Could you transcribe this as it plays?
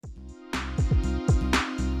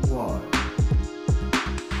Squad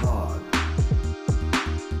Pod.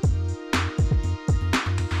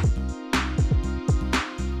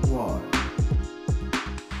 Squad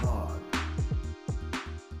Pod.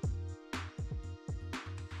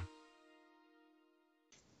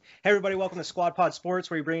 Hey everybody, welcome to Squad Pod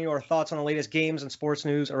Sports, where we bring you our thoughts on the latest games and sports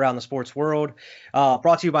news around the sports world.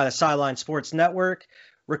 Brought to you by the Sideline Sports Network.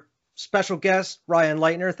 Special guest, Ryan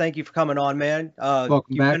Leitner, thank you for coming on, man. Welcome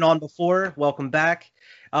you've back. been on before. Welcome back.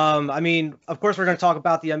 Of course, we're going to talk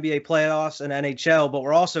about the NBA playoffs and NHL, but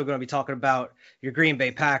we're also going to be talking about your Green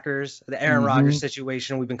Bay Packers, the Aaron Rodgers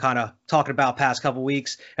situation we've been kind of talking about past couple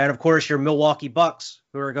weeks, and of course, your Milwaukee Bucks,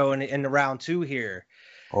 who are going into round 2 here.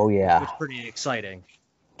 Oh, yeah. Which is pretty exciting.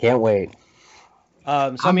 Can't wait.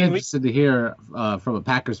 I'm interested to hear from a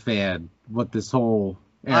Packers fan what this whole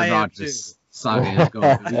Aaron Rodgers saga is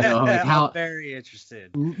going. I'm very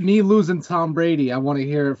interested. Me losing Tom Brady, I want to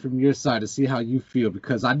hear it from your side to see how you feel,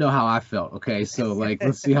 because I know how I felt. Okay, so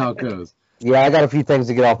let's see how it goes. Yeah, I got a few things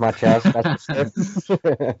to get off my chest.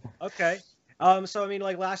 Okay.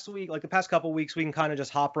 Last week, the past couple weeks, we can kind of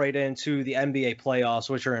just hop right into the NBA playoffs,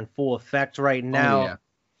 which are in full effect right now.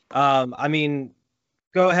 Oh, yeah.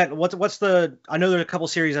 Go ahead. What's the? I know there's a couple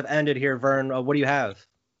series have ended here, Vern. What do you have?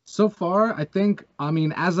 So far, I think,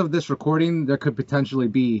 as of this recording, there could potentially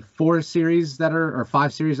be 5 series that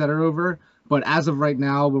are over. But as of right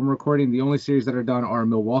now, when we're recording, the only series that are done are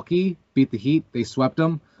Milwaukee beat the Heat. They swept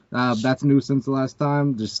them. That's new since the last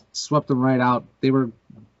time. Just swept them right out. They were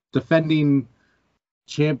defending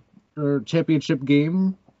championship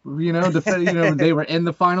game. They were in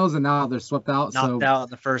the finals, and now they're swept out. Knocked out in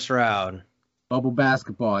the first round. Bubble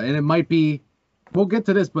basketball. And it might be, we'll get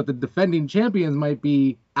to this, but the defending champions might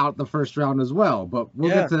be out the first round as well. But we'll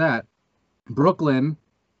get to that. Brooklyn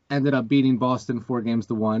ended up beating Boston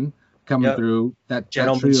 4-1, coming through. That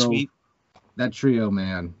trio,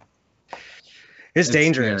 man. It's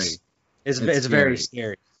dangerous. Scary. It's very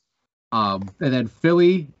scary. And then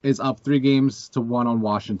Philly is up 3-1 on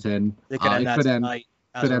Washington. It could end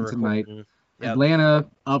tonight. Yep. Atlanta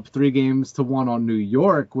up 3-1 on New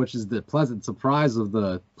York, which is the pleasant surprise of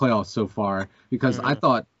the playoffs so far, because I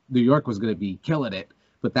thought New York was going to be killing it,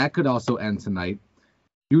 but that could also end tonight.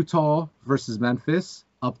 Utah versus Memphis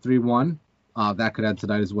up 3-1. That could end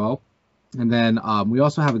tonight as well. And then we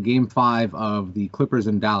also have a Game 5 of the Clippers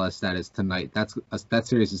in Dallas that is tonight. That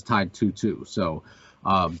series is tied 2-2. So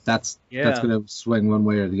that's going to swing one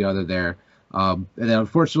way or the other there. And then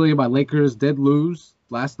unfortunately, my Lakers did lose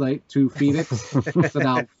last night to Phoenix. So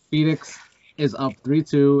now Phoenix is up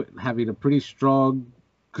 3-2, having a pretty strong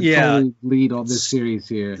controlling lead on this series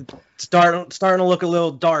here. Starting to look a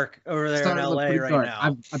little dark over there in LA right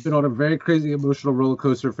now. I've been on a very crazy emotional roller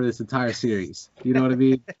coaster for this entire series. You know what I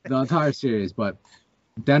mean? The entire series. But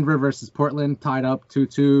Denver versus Portland tied up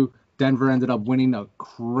 2-2. Denver ended up winning a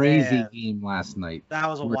crazy game last night. That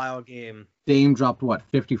was a wild game. Dame dropped,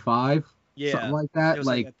 55? Yeah, something like that.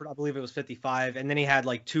 I believe it was 55, and then he had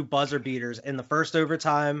 2 buzzer beaters in the first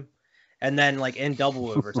overtime, and then in double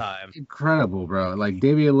overtime. Incredible, bro!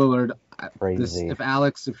 Damian Lillard. Crazy.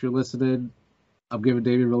 If you're listening, I'm giving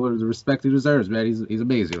Damian Lillard the respect he deserves, man. He's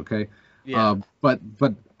amazing. Okay. Yeah. But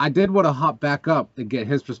I did want to hop back up and get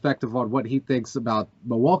his perspective on what he thinks about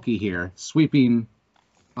Milwaukee here sweeping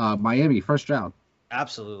Miami first round.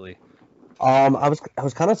 Absolutely. I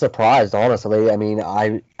was kind of surprised, honestly.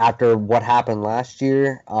 After what happened last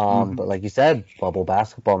year, but like you said, bubble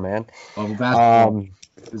basketball, man. Bubble basketball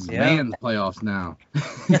is man's playoffs now.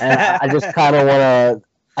 And I just kind of want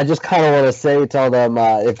to say, tell them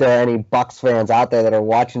if there are any Bucks fans out there that are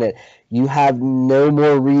watching it, you have no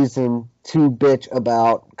more reason to bitch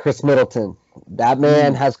about Chris Middleton. That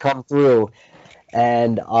man has come through,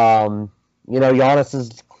 and Giannis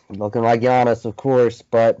is looking like Giannis, of course,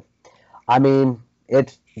 but.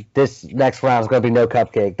 This next round is going to be no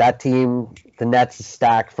cupcake. That team, the Nets, is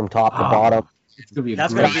stacked from top to bottom.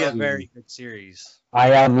 That's going to be a very good series.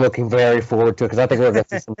 I am looking very forward to it because I think we're going to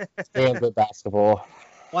see some damn good basketball.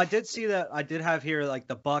 Well, I did see that. I did have here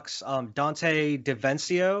the Bucks. Dante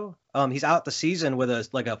DiVincenzo. He's out the season with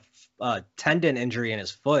a tendon injury in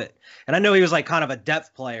his foot, and I know he was kind of a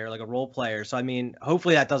depth player, a role player. So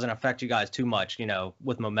hopefully that doesn't affect you guys too much,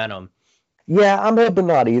 with momentum. Yeah, I'm hoping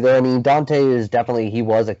not either. Dante he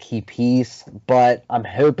was a key piece, but I'm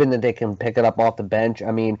hoping that they can pick it up off the bench.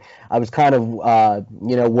 I was kind of,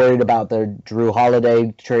 worried about the Drew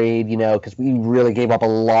Holiday trade, because we really gave up a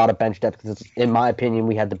lot of bench depth, because in my opinion,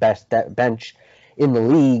 we had the best bench in the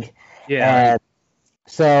league. Yeah. And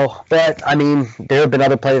so, but, there have been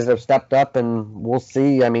other players that have stepped up, and we'll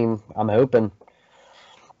see. I'm hoping.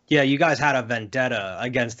 Yeah, you guys had a vendetta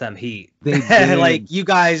against them Heat. They did. Like you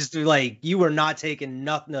guys, like you were not taking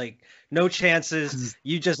nothing, like no chances.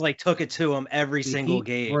 You just like took it to them every The single Heat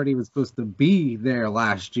game. weren't even supposed to be there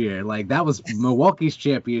last year. Like that was Milwaukee's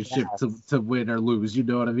championship to win or lose. You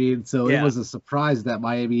know what I mean? So it Yeah. was a surprise that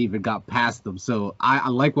Miami even got past them. So I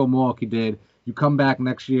like what Milwaukee did. You come back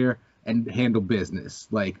next year and handle business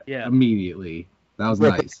like Yeah. immediately. That was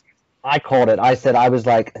Rick, nice. I called it. I was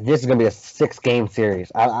like, this is gonna be a 6-game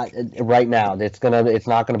series. Right now, it's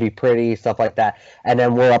not gonna be pretty, stuff like that. And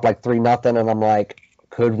then we're up like 3-0, and I'm like,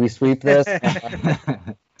 could we sweep this?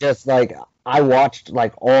 Just like I watched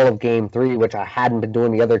like all of Game 3, which I hadn't been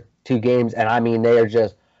doing the other 2 games, and I mean they are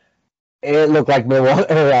just. It looked like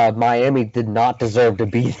Miami did not deserve to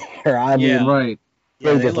be there. I mean, Yeah. Right.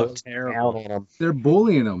 Yeah, they just look down terrible. on them. They're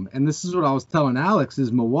bullying them. And this is what I was telling Alex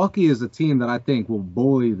is Milwaukee is a team that I think will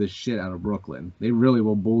bully the shit out of Brooklyn. They really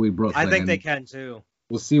will bully Brooklyn. I think and they can too.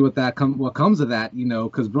 we'll see what comes of that,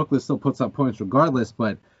 because Brooklyn still puts up points regardless,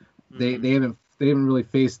 but they haven't really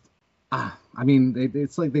faced.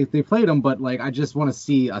 It's like they played them, but like I just want to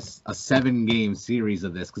see a 7-game series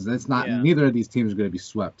of this because it's not neither of these teams are going to be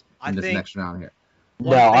swept in this next round here.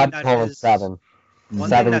 No, I'm calling 7. One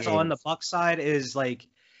 7 thing that's games. on the Bucks side is like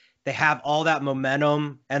they have all that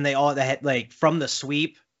momentum and they had like from the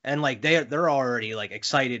sweep and like they're already like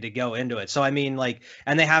excited to go into it. So I mean like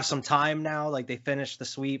and they have some time now, like they finished the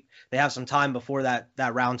sweep. They have some time before that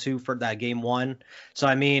round 2 for that game 1. So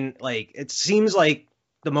I mean like it seems like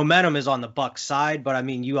the momentum is on the Bucks side, but I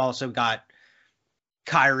mean you also got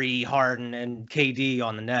Kyrie, Harden, and KD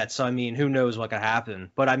on the net. So I mean who knows what could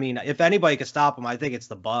happen. But I mean if anybody could stop them, I think it's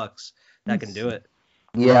the Bucks that can do it.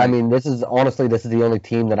 Yeah, Right. I mean, this is the only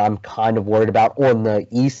team that I'm kind of worried about on the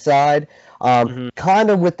East side. Kind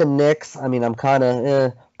of with the Knicks. I mean, I'm kind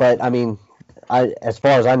of, but I mean, as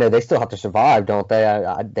far as I know, they still have to survive, don't they?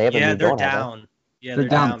 They haven't Yeah, moved they're on, have down. Yeah, They're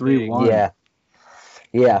down big. 3-1. they?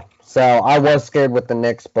 Yeah. So I was scared with the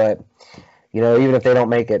Knicks, but even if they don't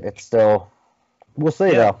make it, it's still we'll see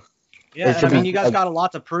Yeah. though. Yeah, and I should mean, be- you guys got a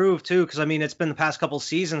lot to prove too, because I mean, it's been the past couple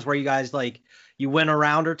seasons where you guys like you win a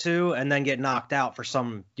round or two and then get knocked out for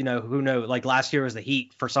some, who knows? Like last year was the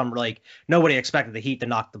Heat for some like nobody expected the Heat to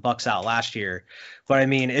knock the Bucks out last year, but I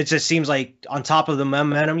mean, it just seems like on top of the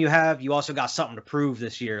momentum you have, you also got something to prove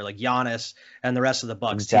this year, like Giannis and the rest of the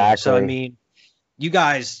Bucks team. So I Exactly. mean, you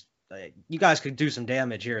guys could do some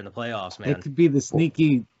damage here in the playoffs, man. It could be the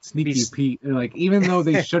sneaky Be- Pete. Like even though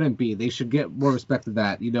they shouldn't be, they should get more respect to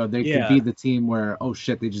that. They Yeah. could be the team where oh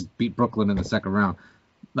shit, they just beat Brooklyn in the second round.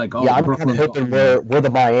 Like oh Yeah, I'm kind Brooklyn. of hoping we're the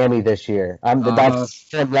Miami this year. That's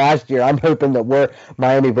from last year. I'm hoping that we're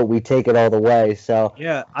Miami, but we take it all the way. So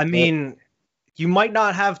Yeah, I mean, you might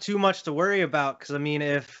not have too much to worry about because I mean,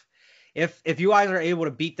 if you guys are able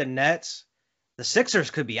to beat the Nets, the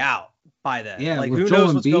Sixers could be out by then. Yeah, like with who Joel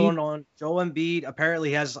knows what's Embiid. going on? Joel Embiid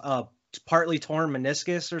apparently has a partly torn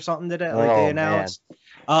meniscus or something today. Like Oh, they announced.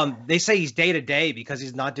 They say he's day to day because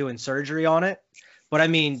he's not doing surgery on it. But I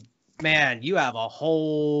mean, man, you have a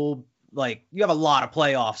lot of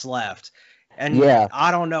playoffs left, and Yeah.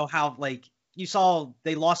 I don't know how like. You saw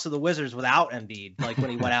they lost to the Wizards without Embiid. Like when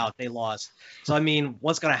he went out, they lost. So I mean,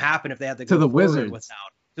 what's going to happen if they have to go the forward Wizards.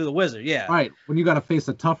 without to the Wizard? Yeah, All right, when you got to face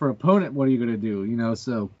a tougher opponent, what are you gonna do?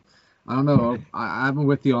 So I don't know. I'm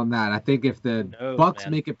with you on that. I think if the knows, Bucks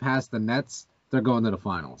man? make it past the Nets, they're going to the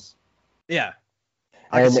finals. yeah.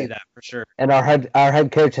 I can And- see that for sure. And our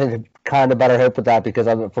head coach has kind of better hope with that because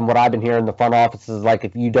from what I've been hearing, the front office is like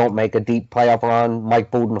if you don't make a deep playoff run,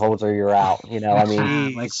 Mike Budenholzer, you're out. I mean,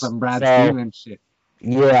 Jeez. like some Brad So- Stevens shit.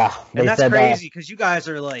 yeah, they And that's said crazy because you guys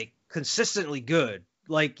are like consistently good.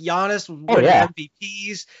 Like Giannis winning yeah.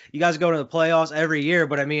 MVPs, you guys go to the playoffs every year.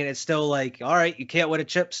 But I mean, it's still like, all right, you can't win a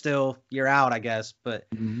chip. Still, you're out, I guess. But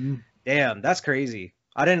Mhm. damn, that's crazy.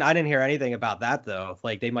 I didn't hear anything about that though.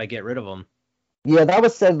 Like they might get rid of him. Yeah, that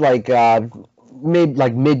was said like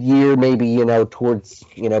mid-year, maybe towards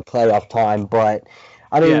playoff time. But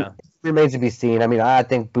I mean, Yeah. it remains to be seen. I mean, I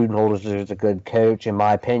think Budenholzer is a good coach in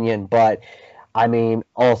my opinion, but I mean,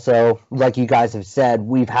 also like you guys have said,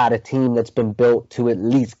 we've had a team that's been built to at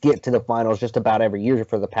least get to the finals just about every year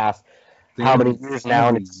for the past how many years now?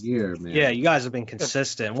 And Every year, man. Yeah, you guys have been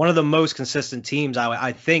consistent. One of the most consistent teams,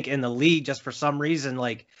 I think, in the league. Just for some reason,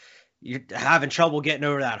 like you're having trouble getting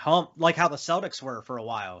over that hump, like how the Celtics were for a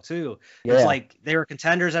while too. It's Yeah. like they were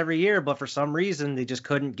contenders every year, but for some reason they just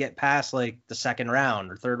couldn't get past like the second round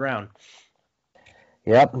or third round.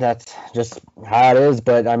 Yep, that's just how it is.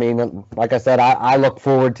 But I mean, like I said, I look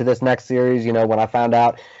forward to this next series. When I found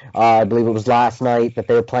out, I believe it was last night that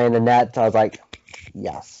they were playing the Nets, I was like,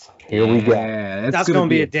 yes, Here we go. Yeah, That's going to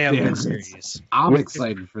be a damn good series. I'm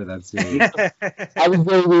excited for that series. I was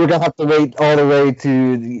worried we were gonna have to wait all the way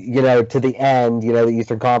to to the end, the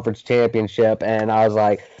Eastern Conference Championship, and I was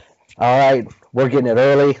like, all right, we're getting it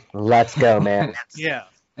early. Let's go, man. Yeah.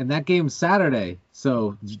 And that game's Saturday,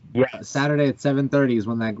 so Yes. Saturday at 7:30 is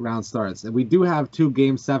when that round starts. And we do have 2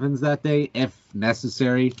 Game 7s that day, if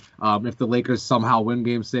necessary. If the Lakers somehow win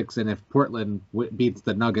Game 6, and if Portland beats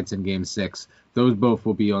the Nuggets in Game 6, those both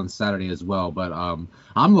will be on Saturday as well. But I'm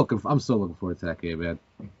still looking forward to that game, man.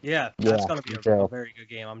 Yeah, that's Yeah, going to be me a too. very good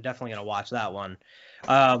game. I'm definitely going to watch that one.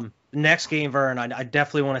 Next game, Vern, I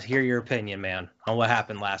definitely want to hear your opinion, man, on what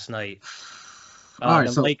happened last night. All right,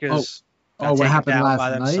 the so Lakers got what taken happened down last by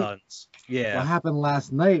them night? Suns. Yeah. What happened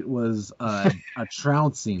last night was a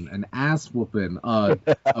trouncing, an ass whooping, a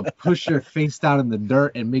push your face down in the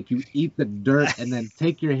dirt and make you eat the dirt, and then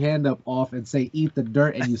take your hand up off and say eat the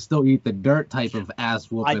dirt, and you still eat the dirt type of ass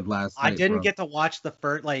whooping last night. I didn't bro. get to watch the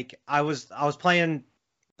first. Like I was playing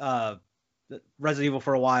Resident Evil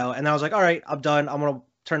for a while, and I was like, all right, I'm done. I'm gonna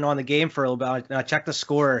turn on the game for a little bit. And I checked the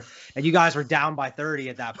score, and you guys were down by 30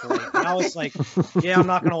 at that point. And I was like, yeah, I'm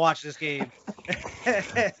not gonna watch this game.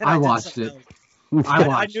 And I did watched something it. else. I I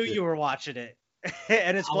watched knew it. you were watching it.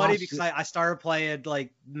 And it's I funny watched because it. I started playing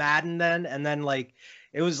like Madden then, and then like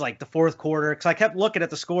it was like the fourth quarter because I kept looking at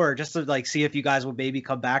the score just to like see if you guys would maybe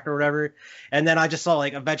come back or whatever. And then I just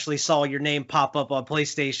eventually saw your name pop up on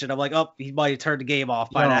PlayStation. I'm like, oh, he might have turned the game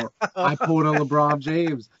off by now. I pulled a LeBron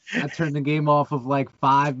James. I turned the game off of like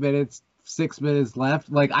 5 minutes, 6 minutes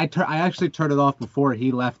left. Like I actually turned it off before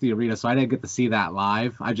he left the arena, so I didn't get to see that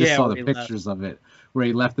live. I just Yeah, saw where the he left. pictures of it where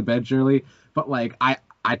he left the bench early. But like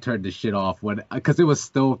I turned the shit off because it was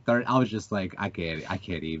still 30. I was just like, I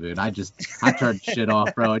can't even. I turned shit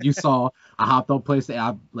off, bro. And you saw I hopped on PlayStation,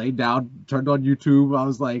 I laid down, turned on YouTube. I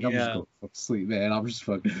was like, I'm just Yeah. going to sleep, man. I'm just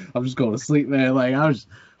going to sleep, man. Like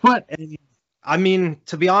but And I mean,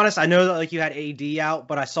 to be honest, I know that like you had AD out,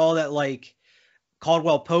 but I saw that like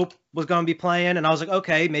Caldwell Pope was going to be playing, and I was like,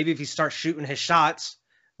 okay, maybe if he starts shooting his shots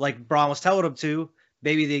like Braun was telling him to,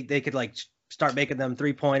 maybe they could like start making them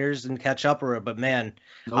 3-pointers and catch up. But man,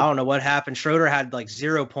 Nope. I don't know what happened. Schroeder had like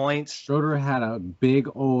 0 points. Schroeder had a big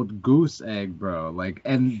old goose egg, bro. Like,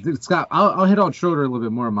 and Scott, I'll hit on Schroeder a little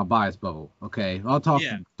bit more in my bias bubble. Okay, I'll talk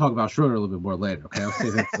about Schroeder a little bit more later. Okay, I'll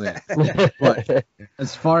save that for later. But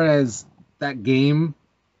as far as that game,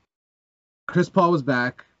 Chris Paul was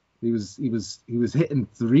back. He was hitting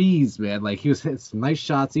threes, man. Like he was hitting some nice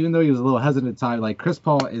shots, even though he was a little hesitant at time. Like Chris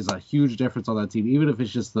Paul is a huge difference on that team, even if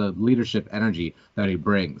it's just the leadership energy that he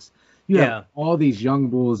brings. You have all these young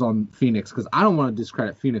bulls on Phoenix, because I don't want to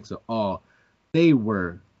discredit Phoenix at all. They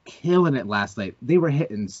were killing it last night. They were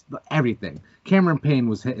hitting everything. Cameron Payne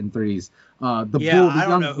was hitting threes. I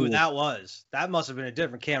don't know who that was. That must have been a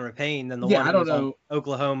different Cameron Payne than the one I that don't was know. on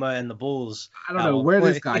Oklahoma and the Bulls. I don't know where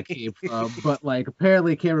this guy came from, but like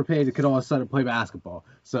apparently Cameron Payne could all of a sudden play basketball.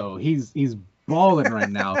 So he's balling right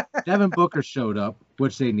now. Devin Booker showed up,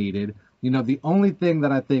 which they needed. You know, the only thing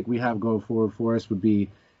that I think we have going forward for us would be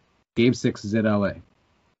Game 6 is in LA.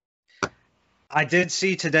 I did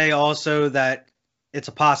see today also that it's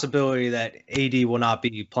a possibility that AD will not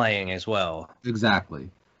be playing as well. Exactly.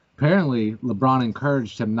 Apparently, LeBron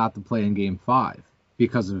encouraged him not to play in Game 5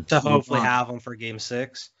 because of To hopefully LeBron. have him for Game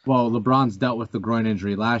 6. Well, LeBron's dealt with the groin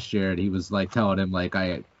injury last year, and he was like telling him like,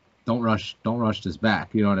 "I don't rush this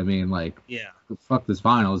back." You know what I mean? Like, Yeah. fuck this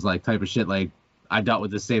finals, like type of shit. Like, I dealt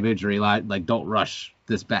with the same injury, like don't rush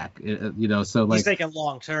this back. You know, so like He's thinking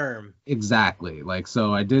long term. exactly. Like,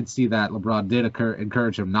 so I did see that LeBron did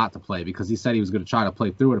encourage him not to play because he said he was going to try to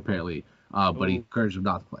play through it apparently, but he Ooh. encouraged him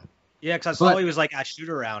not to play. Yeah, because I saw But- he was like at shoot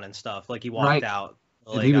around and stuff. Like he walked Right. out.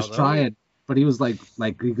 And Like, he I was like, trying, but he was like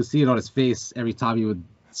you could see it on his face every time he would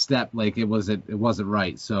step. Like it wasn't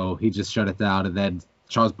right. So he just shut it down. And then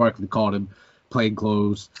Charles Barkley called him plain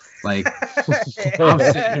clothes. Like I'm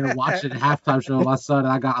sitting here watching the halftime show with my son, and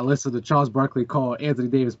I got to listen to Charles Barkley call Anthony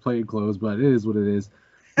Davis plain clothes. But it is what it is.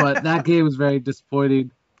 But that game was very disappointing.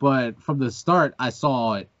 But from the start, I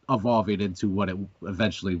saw it evolving into what it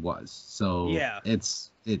eventually was. So Yeah.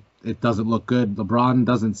 it doesn't look good. LeBron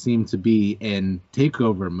doesn't seem to be in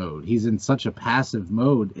takeover mode. He's in such a passive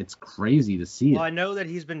mode. It's crazy to see Well, it. I know that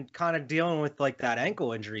he's been kind of dealing with like that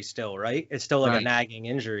ankle injury still, right? It's still like Right. a nagging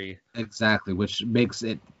injury. Exactly, which makes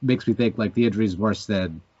me think like the injury's worse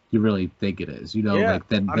than you really think it is. You know, Yeah. like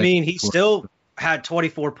then I mean, he still had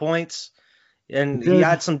 24 points and he did.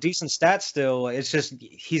 had some decent stats still. It's just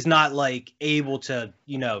he's not like able to,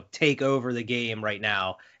 take over the game right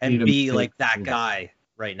now and Need him be to- like that yeah. guy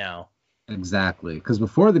right now. Exactly, because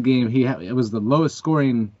before the game it was the lowest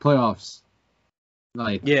scoring playoffs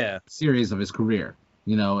like Yeah. series of his career.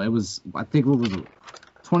 You know, it was, I think, what was it,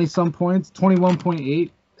 20 some points,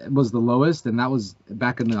 21.8 was the lowest, and that was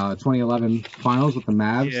back in the 2011 finals with the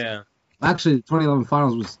Mavs. Yeah. Actually, the 2011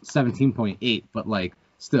 finals was 17.8, but like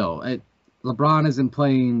still, LeBron isn't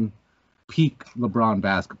playing peak LeBron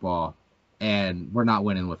basketball, and we're not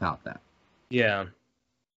winning without that. Yeah.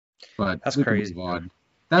 But That's we can crazy. move on.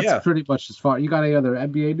 That's Yeah. pretty much as far. You got any other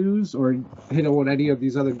NBA news or hit on any of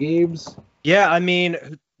these other games? Yeah, I mean,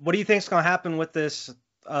 what do you think's gonna happen with this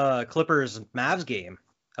Clippers Mavs game?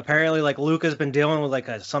 Apparently, like Luka's been dealing with like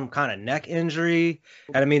some kind of neck injury,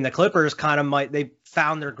 and I mean the Clippers kind of they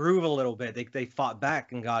found their groove a little bit. They fought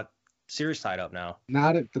back and got series tied up now.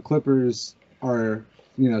 Now that the Clippers are,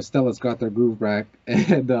 Stella's got their groove back,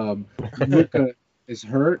 and Luka is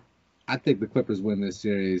hurt, I think the Clippers win this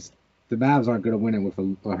series. The Mavs aren't going to win it with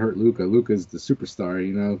a hurt Luka. Luka's the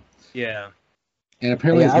superstar, Yeah. And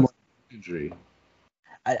apparently Yeah, it's more injury.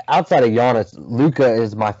 Outside of Giannis, Luka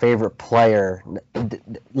is my favorite player.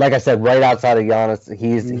 Like I said, right outside of Giannis,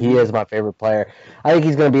 he is my favorite player. I think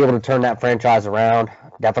he's going to be able to turn that franchise around,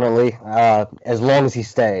 definitely, as long as he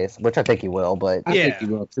stays, which I think he will. But I think he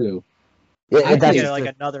will too. yeah, Get just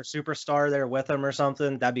like another superstar there with him or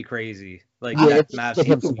something. That'd be crazy. Like yeah, that Mavs give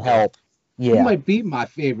him team. some help. He Yeah, might be my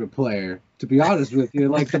favorite player, to be honest with you.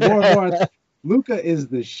 Like the more and more, Luka is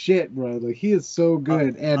the shit, bro. Like he is so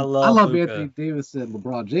good, and I love Luka. Anthony Davis and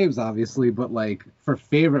LeBron James, obviously. But like for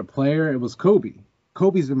favorite player, it was Kobe.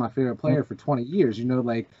 Kobe's been my favorite player for 20 years.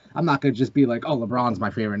 Like I'm not gonna just be like, oh, LeBron's my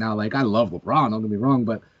favorite now. Like I love LeBron. Don't get me wrong,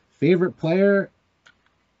 but favorite player,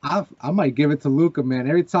 I might give it to Luka, man.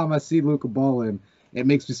 Every time I see Luka balling, it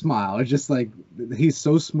makes me smile. It's just like he's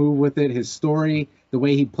so smooth with it. His story, the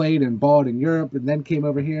way he played and balled in Europe and then came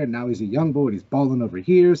over here, and now he's a young boy and he's balling over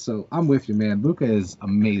here. So I'm with you, man. Luka is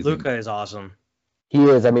amazing. Luka is awesome. he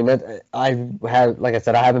is. I mean, like I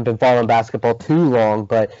said, I haven't been following basketball too long,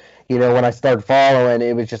 but when I started following,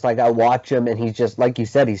 it was just like I watch him, and he's just like you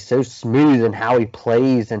said, he's so smooth in how he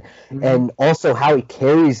plays, and also how he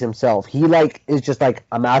carries himself. He is just like,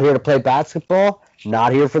 I'm out here to play basketball,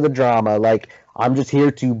 not here for the drama. Like I'm just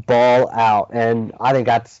here to ball out, and I think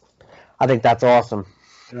that's awesome.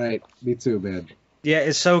 Right. Me too, man. Yeah,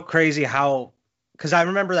 it's so crazy how, because I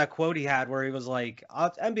remember that quote he had where he was like,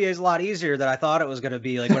 NBA is a lot easier than I thought it was going to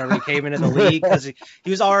be, like whenever he came into the league, because he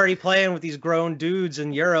was already playing with these grown dudes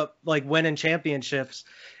in Europe, like winning championships,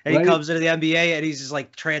 and he comes into the NBA and he's just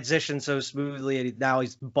like transitioned so smoothly, and now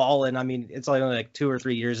he's balling. I mean, it's only like 2 or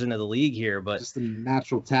 3 years into the league here, but Just a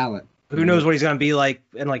natural talent. who knows what he's going to be like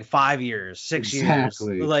in like 5 years, 6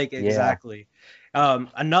 Exactly. years. Like, exactly.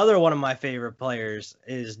 Another one of my favorite players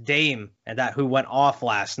is Dame, and who went off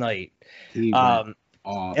last night. He went off,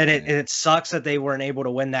 And man. it sucks that they weren't able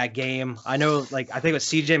to win that game. I know, I think it was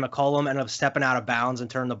CJ McCollum ended up stepping out of bounds and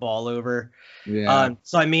turned the ball over. Yeah.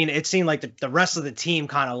 So I mean, it seemed like the rest of the team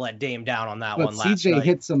kind of let Dame down on that But one last CJ night.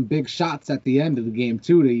 hit some big shots at the end of the game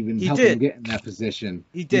too to even help him get in that position.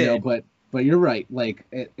 He did. But you're right. Like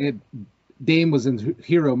Dame was in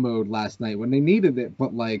hero mode last night when they needed it,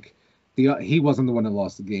 but he wasn't the one that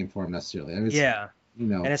lost the game for him necessarily. And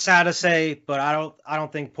And it's sad to say, but I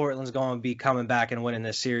don't think Portland's going to be coming back and winning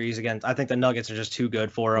this series again. I think the Nuggets are just too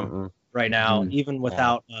good for them right now, even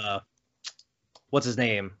without what's his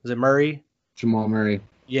name? Is it Murray? Jamal Murray.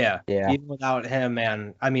 Yeah. Yeah. Even without him,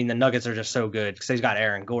 man. I mean, the Nuggets are just so good because he's got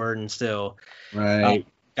Aaron Gordon still. Right.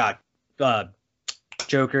 Got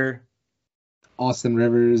Joker. Austin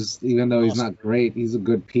Rivers, even though he's not great, he's a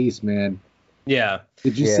good piece, man. Yeah.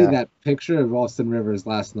 Did you see that picture of Austin Rivers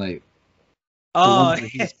last night? Oh,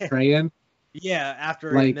 he's praying. Yeah,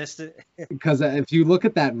 after he missed it. Because if you look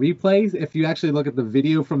at that replay, if you actually look at the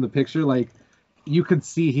video from the picture, you could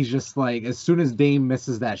see he's just as soon as Dame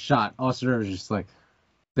misses that shot, Austin Rivers is just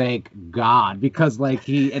thank God. Because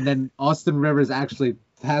and then Austin Rivers actually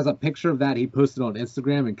has a picture of that he posted on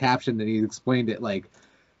Instagram and captioned, and he explained it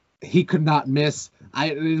he could not miss.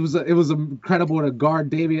 It was incredible to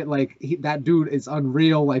guard Damian. That dude is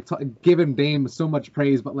unreal. Giving Dame so much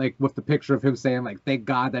praise, but with the picture of him saying thank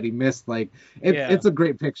God that he missed. It's a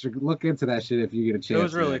great picture. Look into that shit if you get a chance. It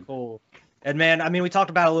was really cool. And man, I mean, we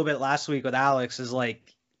talked about it a little bit last week with Alex. Is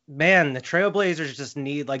man, the Trailblazers just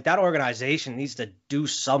need that organization needs to do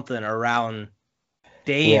something around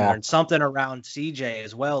Dame and something around CJ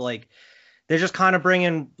as well. They're just kind of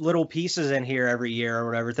bringing little pieces in here every year or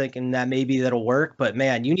whatever, thinking that maybe that'll work. But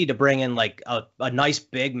man, you need to bring in a nice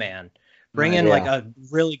big man, bring in a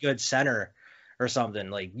really good center or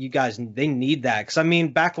something. You guys, they need that. Cause I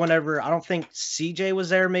mean, back whenever, I don't think CJ was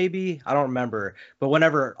there, maybe, I don't remember, but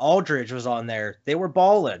whenever Aldridge was on there, they were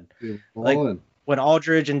balling. when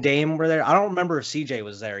Aldridge and Dame were there. I don't remember if CJ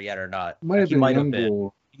was there yet or not. Might have He been might Young have been.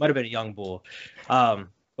 Bull. He might have been a young bull.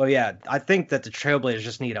 But yeah, I think that the Trailblazers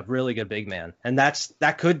just need a really good big man, and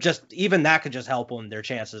that could just help them their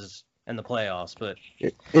chances in the playoffs. But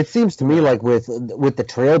It seems to me like with the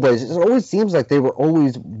Trailblazers, it always seems like they were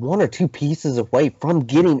always one or two pieces away from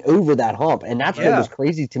getting over that hump, and that's what Yeah. was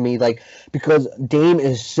crazy to me. Like, because Dame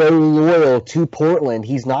is so loyal to Portland,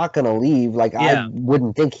 he's not going to leave. Like, Yeah. I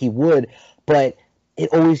wouldn't think he would, but it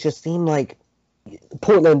always just seemed like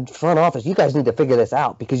Portland front office, you guys need to figure this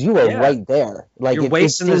out because you are Yeah. right there. Like, you're it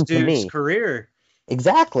wasting this seemed to dude's me career.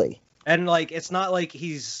 exactly. And like, it's not like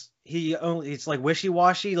it's like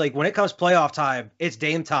wishy-washy. Like when it comes playoff time, it's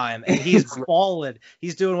Dame time, and he's balling.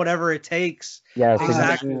 He's doing whatever it takes. Yeah,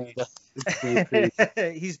 Exactly. It's so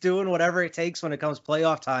crazy. He's doing whatever it takes when it comes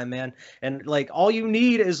playoff time, man. And like, all you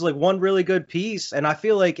need is like one really good piece. And I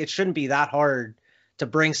feel like it shouldn't be that hard to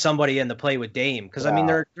bring somebody in to play with Dame, because I mean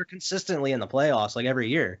Yeah. they're consistently in the playoffs like every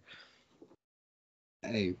year.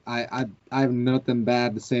 Hey, I have nothing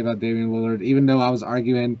bad to say about Damian Lillard, even though I was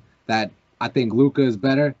arguing that I think Luka is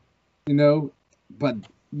better, but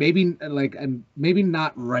maybe and maybe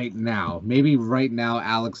not right now. Maybe right now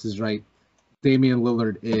Alex is right. Damian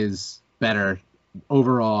Lillard is better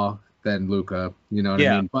overall than Luka, you know what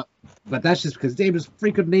Yeah. I mean? But that's just because Dame is a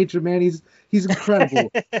freak of nature, man. He's incredible.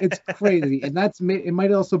 It's crazy, and it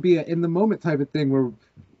might also be a in the moment type of thing where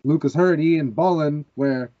Luka's hurt, Ian balling,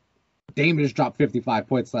 where Dame just dropped 55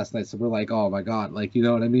 points last night, so we're like, oh my god, like, you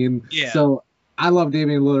know what I mean? Yeah. So I love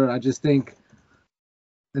Damian Lillard. I just think,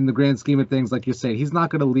 in the grand scheme of things, like you're saying, he's not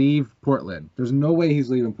going to leave Portland. There's no way he's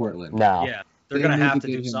leaving Portland. No. Yeah, they're They gonna need have to to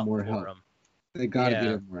give do him something more for help. him. They got to Yeah.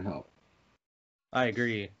 give him more help. I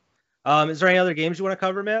agree. Is there any other games you want to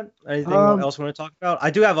cover, man? Anything else you want to talk about? I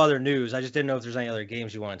do have other news. I just didn't know if there's any other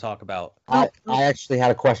games you want to talk about. I actually had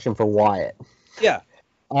a question for Wyatt. Yeah.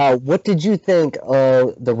 What did you think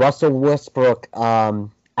of the Russell Westbrook out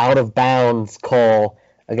of bounds call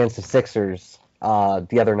against the Sixers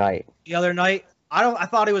the other night? The other night, I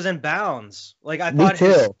thought he was in bounds. Like I Me thought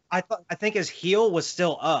too. I think his heel was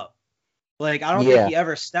still up. Like I don't Yeah. think he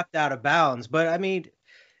ever stepped out of bounds. But I mean,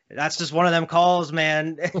 that's just one of them calls,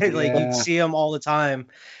 man. Like Yeah. you see them all the time.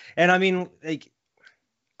 And I mean, like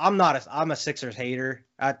I'm a Sixers hater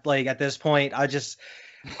at this point. The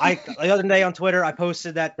other day on Twitter, I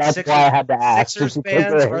posted that That's Sixers, why I had to ask. Sixers Just fans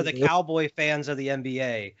because- are the Cowboy fans of the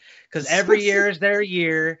NBA, because every year is their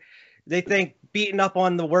year. They think beating up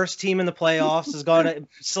on the worst team in the playoffs is going to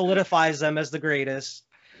solidifies them as the greatest.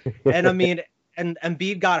 And I mean, and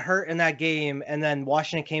Embiid got hurt in that game, and then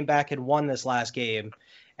Washington came back and won this last game,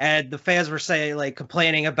 and the fans were saying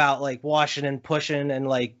complaining about Washington pushing and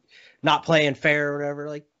not playing fair or whatever.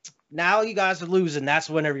 Like now you guys are losing. That's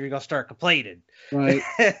whenever you're gonna start complaining. Right.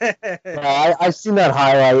 I seen that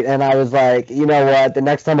highlight and I was like, you know what? The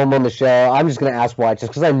next time I'm on the show, I'm just gonna ask Wyatt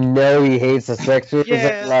just because I know he hates the Sixers.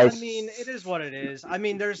 Yeah, Like, I mean, it is what it is. I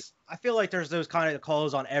mean, I feel like there's those kind of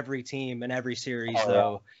calls on every team in every series,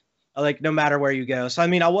 Oh, though. No matter where you go. So I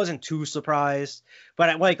mean, I wasn't too surprised,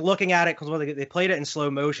 but looking at it because they played it in slow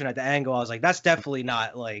motion at the angle, I was like, that's definitely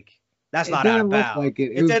not that's It not out didn't of look bounds. like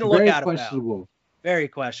it. It was didn't look very out of bounds. questionable. Very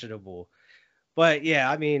questionable. But yeah,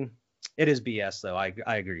 I mean, it is BS though. I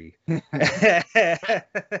agree.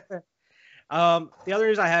 The other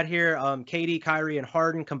news I had here, KD, Kyrie, and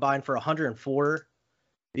Harden combined for 104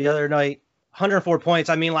 the other night. 104 points.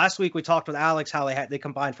 I mean, last week we talked with Alex how they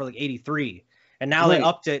combined for 83, and now they Right.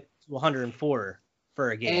 upped it to 104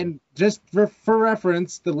 for a game. And just for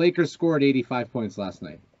reference, the Lakers scored 85 points last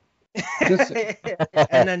night. Just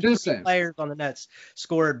and then Just two saying. players on the Nets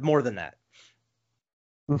scored more than that.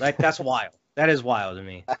 That's wild. That is wild to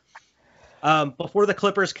me. Before the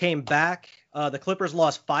Clippers came back, the Clippers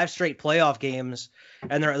lost 5 straight playoff games,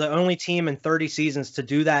 and they're the only team in 30 seasons to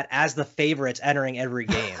do that as the favorites entering every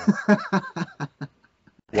game.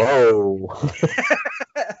 whoa.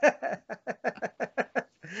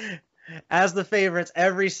 As the favorites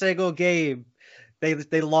every single game,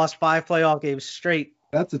 they lost 5 playoff games straight.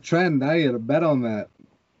 That's a trend. I had a bet on that.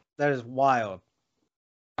 That is wild.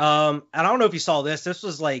 And I don't know if you saw this. This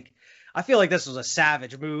was I feel like this was a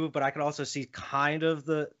savage move, but I could also see kind of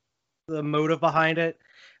the motive behind it.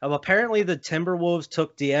 Apparently, the Timberwolves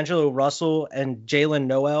took D'Angelo Russell and Jalen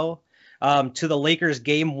Noel to the Lakers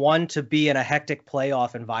game 1 to be in a hectic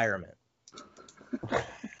playoff environment.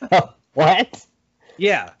 What?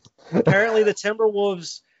 Yeah. Apparently, the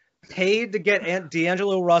Timberwolves paid to get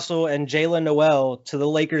D'Angelo Russell and Jalen Noel to the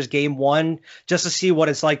Lakers game 1 just to see what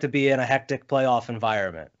it's like to be in a hectic playoff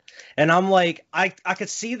environment. And I'm like, I could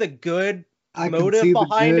see the good I can motive see the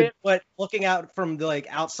behind good. it, but looking out from the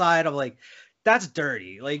outside, I'm like, that's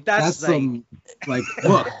dirty. Like That's like, some like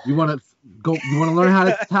look. You want to go? You want to learn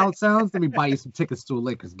how it sounds? Let me buy you some tickets to a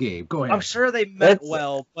Lakers game. Go ahead. I'm sure they meant That's-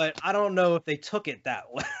 well, but I don't know if they took it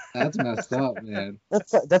that way. That's messed up, man.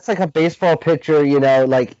 That's like a baseball pitcher,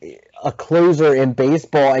 like a closer in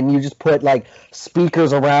baseball, and you just put like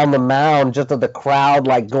speakers around the mound just of the crowd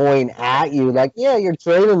like going at you. Like, yeah, you're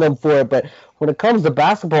training them for it, but when it comes to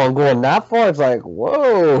basketball and going that far, it's like,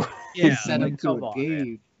 whoa. Yeah, Send like, him to come a on, man.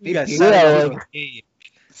 game. You guys They said Yeah, it like- was a game.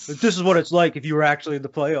 This is what it's like if you were actually in the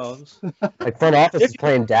playoffs. Like front office is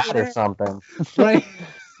playing dad or something. right.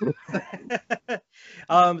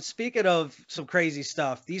 Speaking of some crazy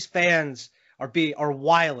stuff, these fans are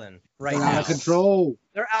wilding right They're now. out of control.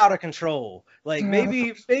 They're out of control. Like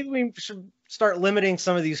maybe we should start limiting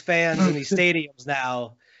some of these fans in these stadiums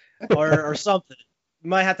now, or something. You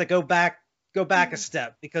might have to go back a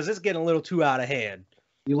step because it's getting a little too out of hand.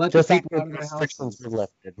 You let Just the after people out the of the house. restrictions were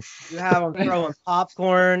lifted. You have them throwing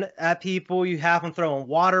popcorn at people. You have them throwing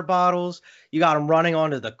water bottles. You got them running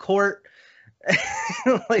onto the court.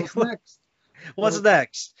 Like, What's next? what's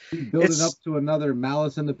next? You building It's- up to another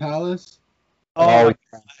Malice in the Palace? Oh Oh, my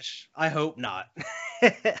gosh. I hope not.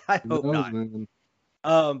 I Who hope knows, not. man?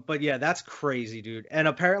 But yeah, that's crazy, dude. And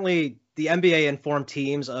apparently the NBA informed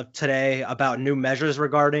teams of today about new measures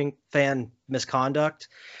regarding fan misconduct.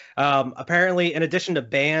 Apparently, in addition to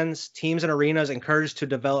bans, teams and arenas encouraged to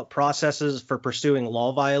develop processes for pursuing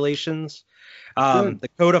law violations. Good. The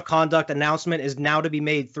code of conduct announcement is now to be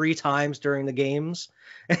made 3 times during the games.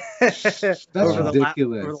 That's over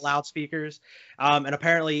ridiculous. the loudspeakers. And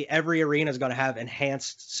apparently every arena is going to have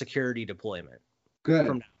enhanced security deployment. Good.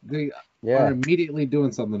 from- They are Yeah. immediately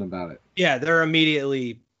doing something about it. Yeah, they're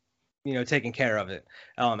immediately, taking care of it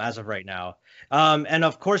as of right now. And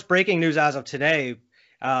of course, breaking news as of today,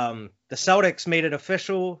 the Celtics made it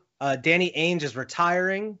official. Danny Ainge is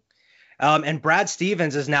retiring. And Brad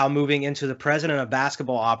Stevens is now moving into the president of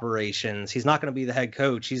basketball operations. He's not going to be the head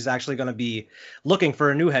coach. He's actually going to be looking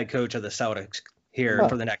for a new head coach of the Celtics here Huh.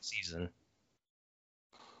 for the next season.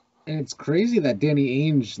 And it's crazy that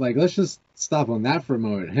Danny Ainge, like, let's just stop on that for a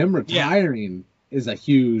moment. Him retiring is a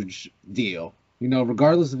huge deal.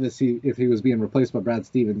 Regardless of if he was being replaced by Brad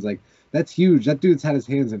Stevens, like, that's huge. That dude's had his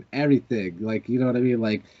hands in everything. Like, you know what I mean?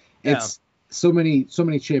 Like, it's so many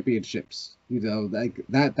championships. Like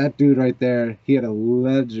that dude right there, he had a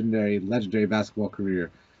legendary basketball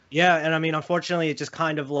career. Yeah, and I mean, unfortunately, it just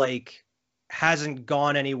kind of like hasn't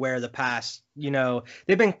gone anywhere the past,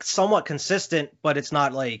 they've been somewhat consistent, but it's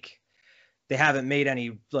not like they haven't made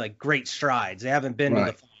any like great strides. They haven't been to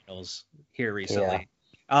Right. the finals here recently.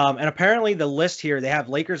 And apparently the list here, they have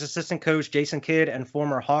Lakers assistant coach Jason Kidd and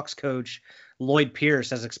former Hawks coach Lloyd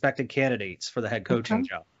Pierce as expected candidates for the head coaching Okay.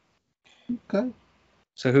 job. Okay.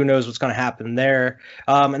 So who knows what's going to happen there.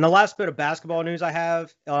 And the last bit of basketball news I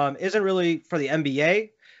have isn't really for the NBA,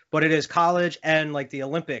 but it is college and like the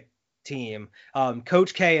Olympic team.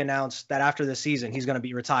 Coach K announced that after this season, he's going to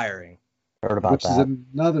be retiring. Heard about Which that. is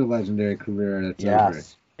another legendary career that's over.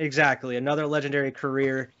 Yes. Exactly. Another legendary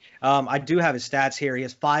career. I do have his stats here. He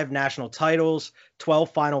has 5 national titles,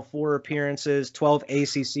 12 Final Four appearances, 12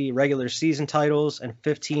 ACC regular season titles, and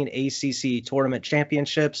 15 ACC tournament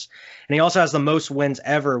championships. And he also has the most wins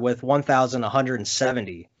ever with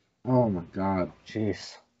 1,170. Oh my God.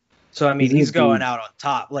 Jeez. So, I mean, He's a he's going dude. out on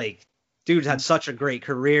top. Like, dude's had such a great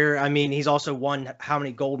career. I mean, he's also won how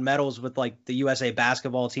many gold medals with, like, the USA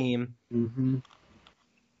basketball team. Hmm.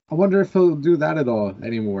 I wonder if he'll do that at all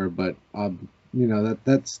anymore. But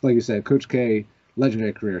that's like you said, Coach K,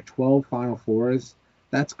 legendary career, 12 Final Fours.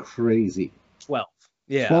 That's crazy. 12.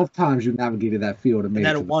 Yeah. 12 times you navigated that field and made And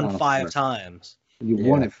it to then the won Final 5 Four. times. You Yeah.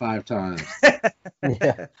 won it 5 times.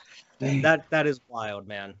 Yeah. Dang. That is wild,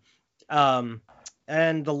 man.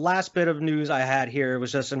 And the last bit of news I had here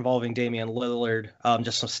was just involving Damian Lillard.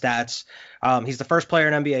 Just some stats. He's the first player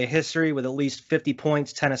in NBA history with at least 50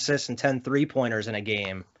 points, 10 assists, and 10 3-pointers in a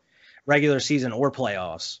game, regular season or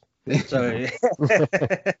playoffs. So,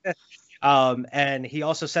 and he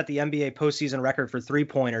also set the NBA postseason record for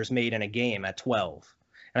 3-pointers made in a game at 12.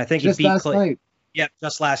 And I think Just he beat last Clay. night. Yeah,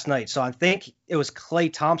 just last night. So I think it was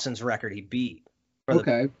Klay Thompson's record he beat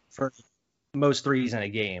Okay. for most threes in a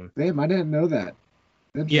game. Damn, I didn't know that.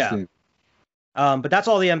 Interesting. But that's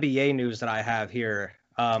all the NBA news that I have here.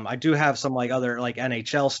 I do have some like other like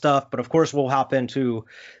NHL stuff, but of course we'll hop into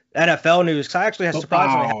NFL news because I actually have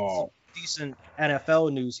surprisingly have some decent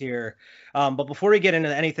NFL news here. But before we get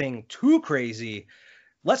into anything too crazy,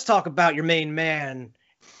 let's talk about your main man,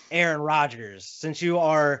 Aaron Rodgers. Since you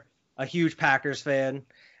are a huge Packers fan,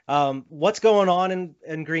 what's going on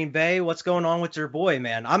in Green Bay? What's going on with your boy,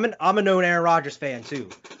 man? I'm a known Aaron Rodgers fan too.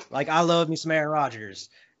 Like I love me some Aaron Rodgers.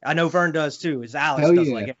 I know Vern does too. As Alex Hell does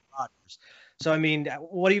yeah. like Aaron Rodgers. So I mean,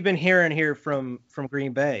 what have you been hearing here from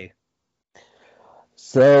Green Bay?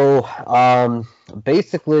 So,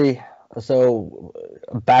 basically, so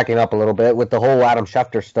backing up a little bit with the whole Adam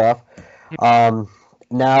Schefter stuff.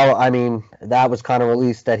 Now, I mean, that was kind of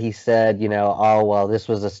released that he said, oh, well, this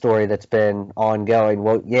was a story that's been ongoing.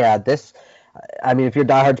 Well, yeah, I mean, if you're a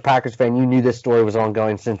diehard Packers fan, you knew this story was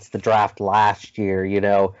ongoing since the draft last year.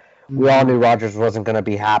 We all knew Rodgers wasn't going to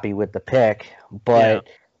be happy with the pick, but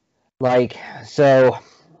so,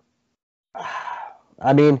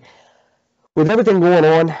 I mean, with everything going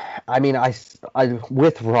on, I mean, I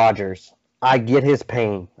with Rodgers, I get his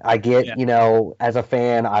pain. I get, as a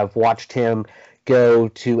fan, I've watched him go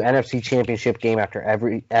to NFC Championship game after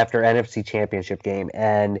NFC Championship game,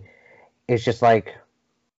 and it's just like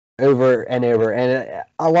over and over. And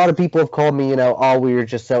a lot of people have called me, oh, we were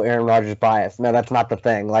just so Aaron Rodgers biased. No, that's not the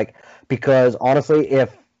thing. Like, because honestly,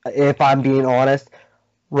 if I'm being honest,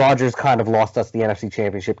 Rodgers kind of lost us the NFC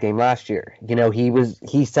Championship game last year.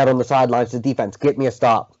 He said on the sidelines to the defense, get me a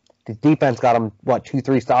stop. The defense got him,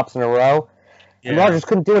 2-3 stops in a row, and Rodgers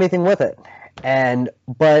couldn't do anything with it. And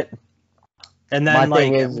then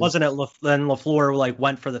wasn't it then LaFleur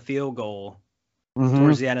went for the field goal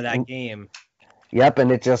towards the end of that game? Yep,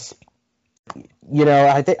 and it just,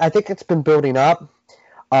 I think it's been building up.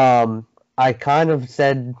 I kind of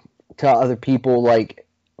said to other people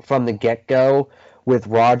from the get-go with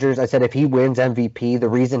Rodgers, I said if he wins MVP, the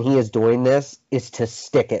reason he is doing this is to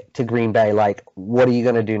stick it to Green Bay. Like, what are you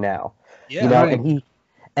going to do now? Yeah,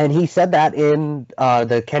 and he said that in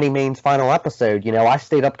the Kenny Mayne's final episode. I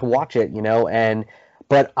stayed up to watch it.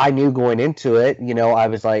 But I knew going into it. I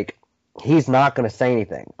was like, he's not going to say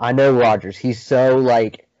anything. I know Rodgers. He's so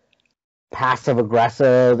passive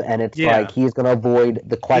aggressive, and it's he's going to avoid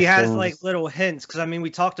the questions. He has little hints, because I mean, we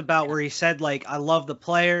talked about where he said I love the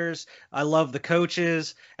players, I love the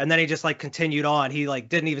coaches, and then he just continued on. He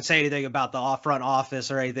didn't even say anything about the front office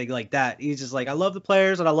or anything like that. He's just I love the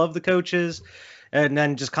players and I love the coaches, and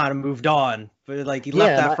then just kind of moved on. But he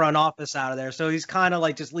left that front office out of there, so he's kind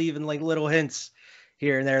of just leaving little hints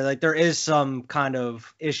here and there. There is some kind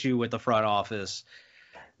of issue with the front office.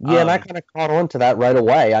 Yeah, and I kind of caught on to that right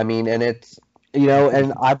away. I mean, and it's,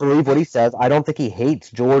 and I believe what he says. I don't think he hates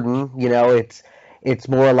Jordan. It's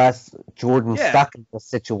more or less Jordan stuck in the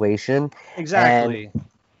situation. Exactly.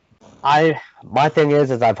 And my thing is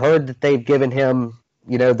I've heard that they've given him,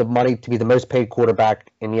 the money to be the most paid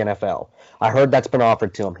quarterback in the NFL. I heard that's been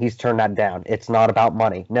offered to him. He's turned that down. It's not about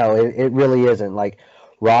money. No, it really isn't.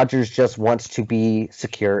 Rodgers just wants to be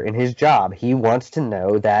secure in his job. He wants to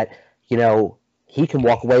know that, he can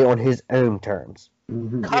walk away on his own terms.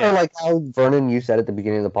 Kind of like how, Vernon, you said at the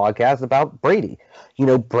beginning of the podcast about Brady.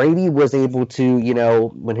 Brady was able to,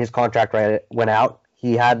 when his contract went out,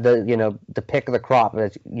 he had the pick of the crop,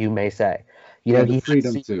 as you may say. The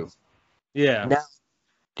freedom to. Yeah. Now,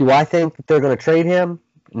 do I think that they're going to trade him?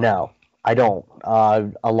 No, I don't.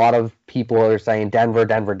 A lot of people are saying Denver.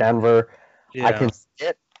 Yeah. I can see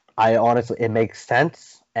it. I honestly, it makes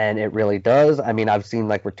sense, and it really does. I mean, I've seen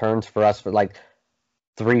returns for us for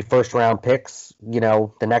 3 first-round picks,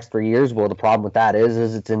 the next 3 years. Well, the problem with that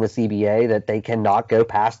is it's in the CBA that they cannot go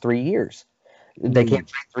past 3 years. They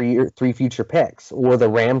can't trade three future picks, or the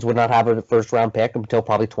Rams would not have a first-round pick until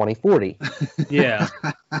probably 2040. Yeah.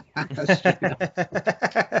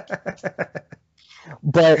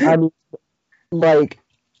 But I mean, like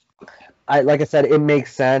I said, it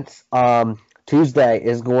makes sense. Tuesday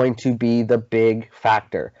is going to be the big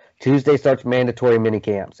factor. Tuesday starts mandatory mini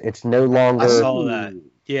camps. It's no longer. I saw that.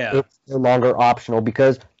 Yeah. It's no longer optional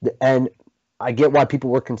and I get why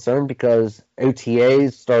people were concerned because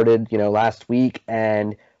OTAs started, last week,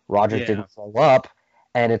 and Rodgers didn't show up,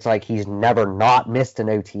 and it's he's never not missed an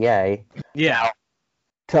OTA. Yeah.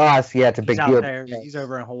 To us, it's a big deal. He's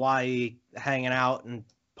over in Hawaii hanging out and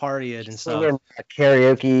partying and stuff.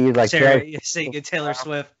 Karaoke, singing Taylor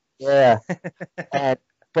Swift. Yeah.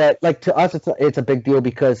 But to us, it's a big deal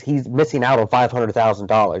because he's missing out on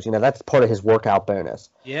 $500,000. That's part of his workout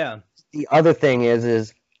bonus. Yeah. The other thing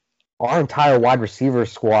is our entire wide receiver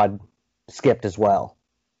squad skipped as well.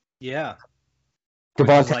 Yeah.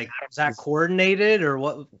 Devontae, is that coordinated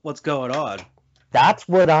or what's going on? That's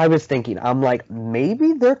what I was thinking. I'm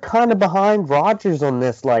maybe they're kind of behind Rodgers on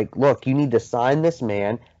this. Look, you need to sign this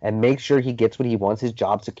man and make sure he gets what he wants, his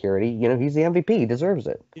job security. He's the MVP. He deserves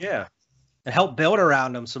it. Yeah. And help build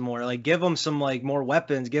around him some more. Give him some more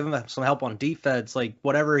weapons. Give him some help on defense.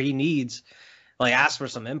 Whatever he needs. Ask for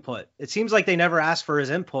some input. It seems like they never ask for his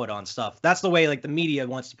input on stuff. That's the way the media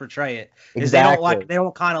wants to portray it. Is exactly. They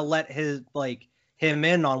don't kind of let his him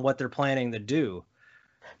in on what they're planning to do.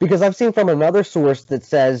 Because I've seen from another source that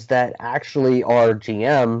says that actually our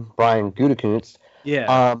GM, Brian Gutekunst,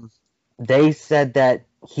 Yeah. They said that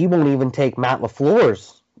he won't even take Matt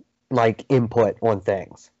LaFleur's like input on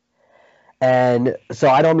things. And so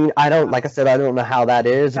I don't know how that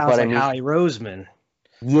is, Sounds but like I mean, Howie Roseman.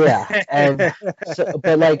 yeah. And so,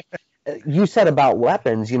 but like you said about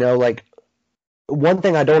weapons, like one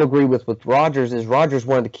thing I don't agree with Rodgers is Rodgers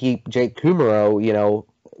wanted to keep Jake Kumaro,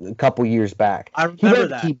 a couple years back. I remember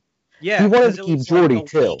that. Yeah, he wanted 'cause to it keep was, Jordy like, the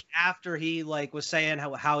too. week after he was saying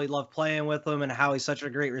how he loved playing with him and how he's such a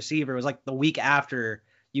great receiver. It was like the week after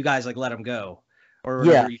you guys let him go, or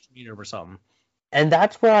whenever you treated him or something. And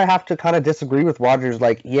that's where I have to kind of disagree with Rodgers.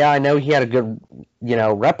 Like, yeah, I know he had a good,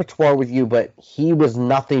 repertoire with you, but he was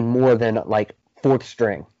nothing more than like fourth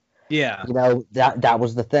string. Yeah. That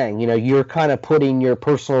was the thing. You're kind of putting your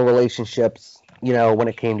personal relationships, when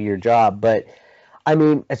it came to your job. But I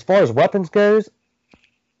mean, as far as weapons goes,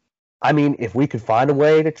 I mean, if we could find a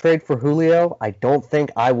way to trade for Julio, I don't think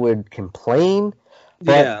I would complain.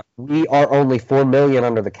 But we are only $4 million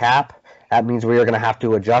under the cap. That means we are going to have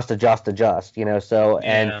to adjust. So,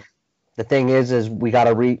 and the thing is we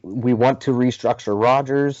want to restructure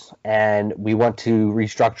Rodgers and we want to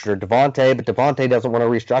restructure Devontae, but Devontae doesn't want to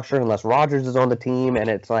restructure unless Rodgers is on the team, and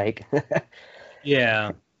it's like,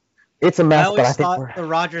 yeah, it's a mess. I always but I think thought the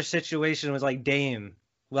Rodgers situation was like Dame.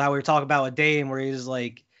 How we were talking about with Dame, where he's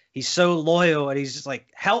like, he's so loyal and he's just like,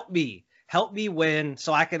 help me win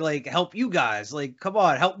so I can like help you guys. Like, come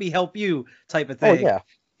on, help me help you type of thing. Oh, yeah.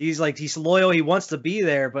 He's loyal. He wants to be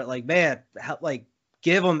there, but like, man,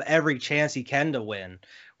 give him every chance he can to win.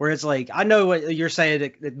 Where it's like, I know what you're saying.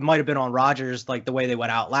 It might have been on Rodgers, like the way they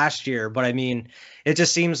went out last year, but I mean, it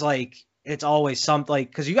just seems like it's always something like,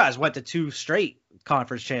 because you guys went to 2 straight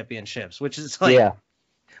conference championships, which is like,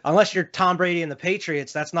 unless you're Tom Brady and the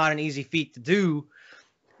Patriots, that's not an easy feat to do.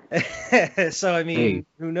 So I mean,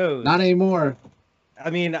 who knows? Not anymore. I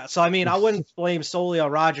mean, I wouldn't blame solely on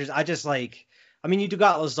Rodgers. I just you do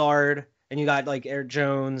got Lazard and you got like Eric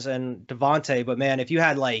Jones and Devontae, but man, if you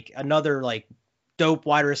had like another like dope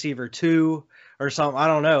wide receiver 2 or something, I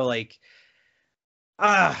don't know,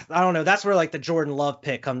 I don't know. That's where like the Jordan Love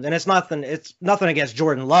pick comes, and it's nothing against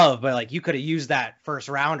Jordan Love, but like you could have used that first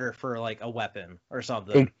rounder for like a weapon or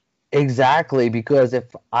something. Exactly, because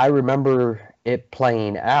if I remember it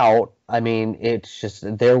playing out, I mean, it's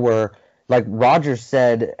just there were, like Rodgers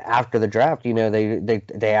said after the draft,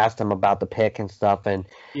 they asked him about the pick and stuff, and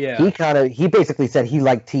he basically said he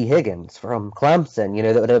liked T. Higgins from Clemson,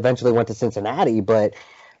 that eventually went to Cincinnati, but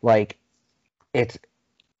like it's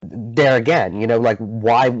there again, like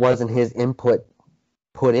why wasn't his input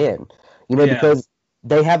put in? Because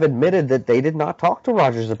they have admitted that they did not talk to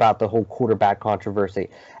Rodgers about the whole quarterback controversy.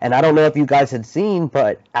 And I don't know if you guys had seen,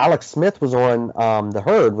 but Alex Smith was on The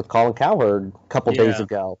Herd with Colin Cowherd a couple days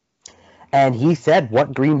ago. And he said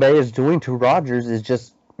what Green Bay is doing to Rodgers is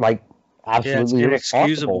just like absolutely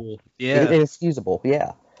inexcusable. Inexcusable,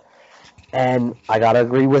 yeah. And I got to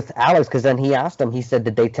agree with Alex, because then he asked him, he said,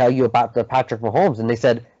 did they tell you about the Patrick Mahomes? And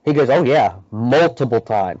he goes, oh yeah, multiple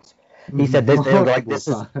times. He said this is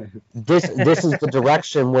the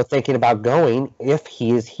direction we're thinking about going if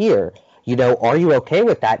he is here. Are you okay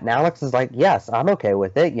with that? And Alex is like, yes, I'm okay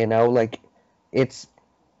with it. It's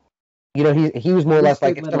he was more or less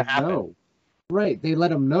like, it's going to happen. Know. Right. They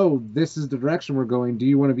let him know this is the direction we're going. Do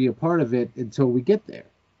you want to be a part of it until we get there?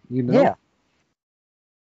 Yeah.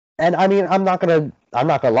 And I mean, I'm not gonna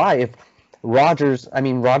lie. If Rodgers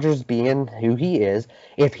being who he is,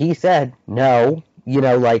 if he said no,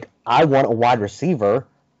 I want a wide receiver,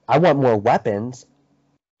 I want more weapons,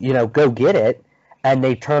 go get it, and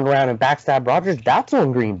they turn around and backstab Rodgers, that's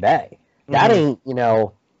on Green Bay. That ain't,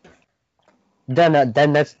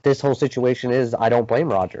 then that's this whole situation is, I don't blame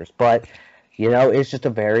Rodgers, but it's just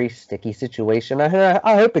a very sticky situation.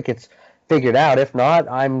 I hope it gets figured out. If not,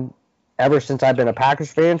 ever since I've been a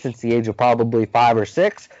Packers fan, since the age of probably 5 or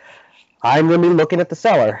 6, I'm going to be looking at the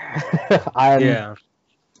cellar.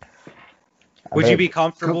 Would you be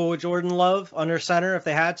comfortable with Jordan Love under center if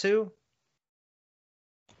they had to?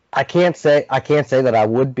 I can't say that I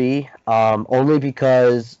would be, only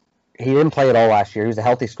because he didn't play at all last year. He was a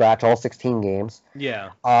healthy scratch all 16 games.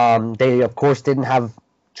 Yeah. They of course didn't have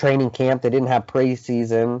training camp. They didn't have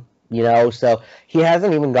preseason. So he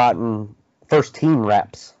hasn't even gotten first team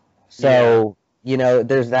reps. So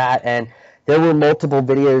there's that, and there were multiple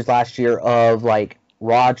videos last year of like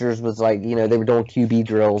Rodgers was like, they were doing QB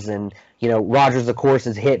drills, and Rodgers, of course,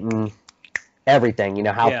 is hitting everything,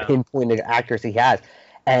 how pinpointed accuracy he has.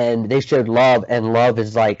 And they showed Love, and Love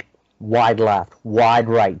is like wide left, wide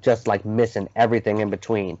right, just like missing everything in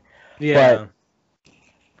between. Yeah.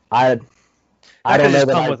 But I That don't could know just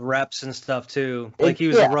that come I, with reps and stuff too. Like he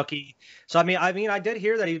was yeah. a rookie. So I mean, I did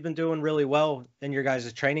hear that he's been doing really well in your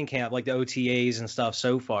guys' training camp, like the OTAs and stuff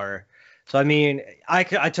so far. So I mean, I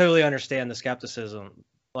totally understand the skepticism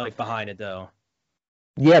like behind it though.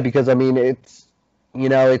 Yeah, because I mean it's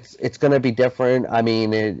going to be different. I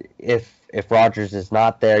mean, if Rodgers is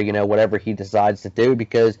not there, whatever he decides to do,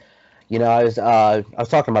 because I was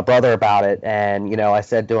talking to my brother about it, and I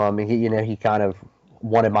said to him, he kind of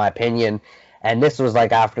wanted my opinion, and this was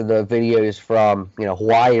like after the videos from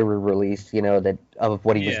Hawaii were released, that of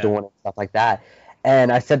what he was Yeah. doing and stuff like that,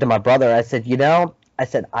 and I said to my brother, I said,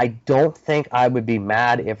 I don't think I would be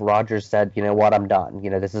mad if Rodgers said, you know what, I'm done.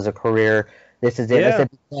 This is a career. This is it. I Yeah. said,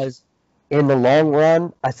 because in the long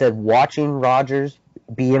run, I said, watching Rodgers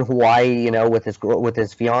be in Hawaii, with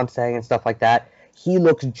his fiance and stuff like that, he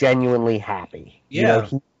looks genuinely happy. Yeah.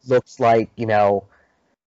 He looks like,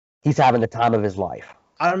 he's having the time of his life.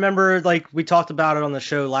 I remember like we talked about it on the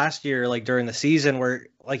show last year, like during the season, where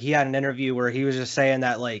like he had an interview where he was just saying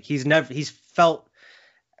that like he's felt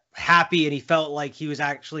happy and he felt like he was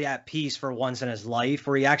actually at peace for once in his life,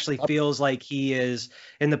 where he actually feels like he is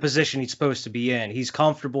in the position he's supposed to be in. He's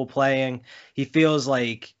comfortable playing. He feels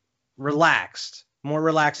like relaxed, more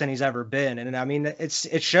relaxed than he's ever been. And I mean, it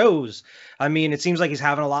shows. I mean, it seems like he's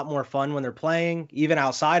having a lot more fun when they're playing, even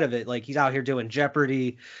outside of it. Like he's out here doing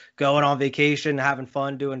Jeopardy, going on vacation, having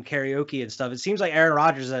fun, doing karaoke and stuff. It seems like Aaron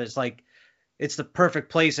Rodgers, that it's like, it's the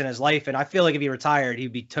perfect place in his life. And I feel like if he retired,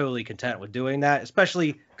 he'd be totally content with doing that,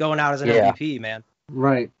 especially going out as an Yeah. MVP, man.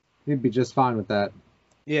 Right. He'd be just fine with that.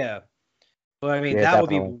 Yeah. But I mean, Yeah, that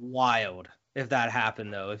would be definitely. wild if that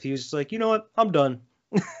happened, though. If he was just like, you know what, I'm done.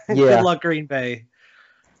 Good Yeah. luck, Green Bay.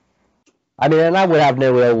 I mean, and I would have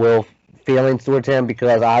no ill will feelings towards him,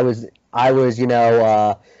 because I was, I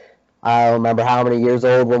don't remember how many years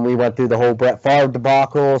old when we went through the whole Brett Favre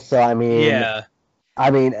debacle. So I mean, Yeah.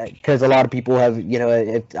 because a lot of people have,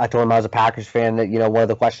 I told him I was a Packers fan, that one of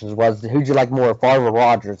the questions was, who'd you like more, Favre or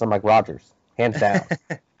Rodgers? I'm like, Rodgers, hands down.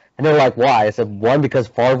 And they're like, why? I said, one, because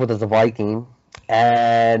Favre was a Viking,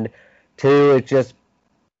 and two, it's just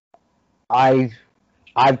I've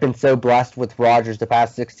been so blessed with Rodgers the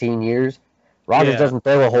past 16 years. Rodgers Yeah. doesn't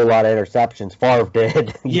throw a whole lot of interceptions. Favre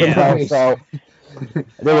did. Yeah. So there were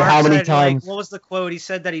Favre how many said, times? Like, what was the quote? He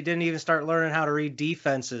said that he didn't even start learning how to read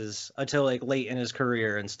defenses until like late in his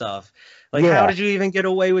career and stuff. Like, Yeah. how did you even get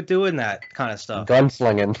away with doing that kind of stuff?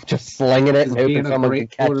 Gunslinging, just slinging it Just and being hoping a someone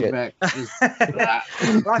great could catch it. quarterback.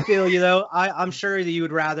 Just- I feel you though. I'm sure that you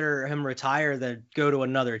would rather him retire than go to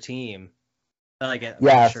another team. Like, I'm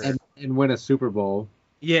Yes. sure. and win a Super Bowl.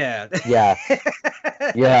 Yeah. Yeah.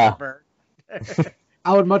 Yeah.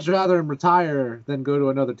 I would much rather him retire than go to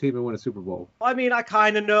another team and win a Super Bowl. I mean, I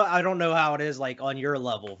kind of know. I don't know how it is like on your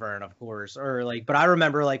level, Vern, of course, or like. But I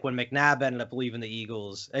remember like when McNabb ended up leaving the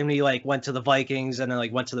Eagles, and he like went to the Vikings, and then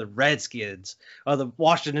like went to the Redskins, or the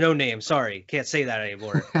Washington No Name. Sorry, can't say that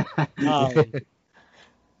anymore.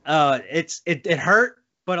 It hurt,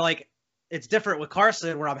 but like it's different with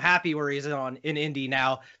Carson, where I'm happy where he's in Indy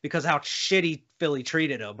now because how shitty Philly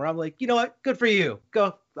treated him. Where I'm like, you know what, good for you.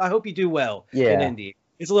 Go. I hope you do well in Yeah. Indy.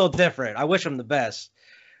 It's a little different. I wish him the best.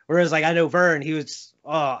 Whereas like I know Vern, he was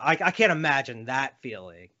I can't imagine that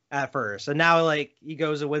feeling at first. And now like he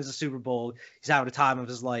goes and wins the Super Bowl. He's having the time of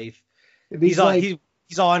his life. And He's on like,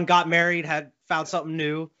 he's on, got married, had found something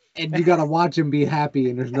new. and you gotta watch him be happy,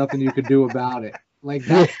 and there's nothing you can do about it. Like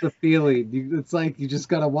that's the feeling. It's like you just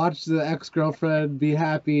gotta watch the ex-girlfriend be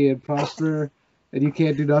happy and prosper, and you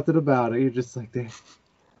can't do nothing about it. You're just like, damn.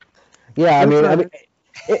 Yeah, I mean, That's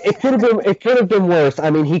it could have been worse.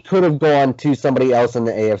 I mean, he could have gone to somebody else in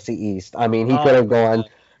the AFC East. I mean, he could have gone,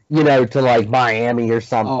 to like Miami or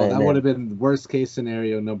something. Oh, that would have been worst case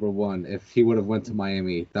scenario number one. If he would have went to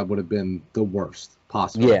Miami, that would have been the worst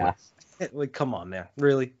possible. Yeah. place. Like, come on, man.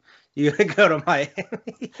 Really? You gotta go to Miami.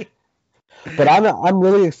 But I'm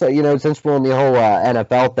really excited. Since we're on the whole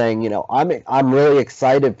NFL thing, I'm really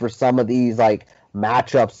excited for some of these like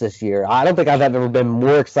matchups this year. I don't think I've ever been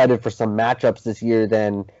more excited for some matchups this year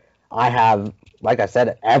than I have, like I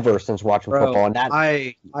said, ever since watching football. And that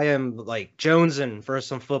I am like jonesing for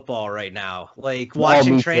some football right now. Like me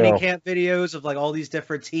watching training too. camp videos of like all these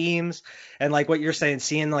different teams, and like what you're saying,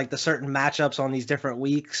 seeing like the certain matchups on these different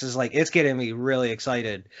weeks is like it's getting me really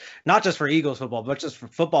excited. Not just for Eagles football, but just for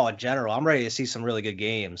football in general. I'm ready to see some really good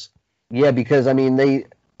games. Yeah, because I mean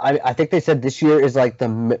I think they said this year is like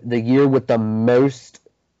the year with the most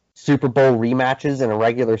Super Bowl rematches in a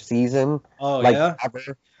regular season. Oh like yeah.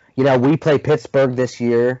 ever. We play Pittsburgh this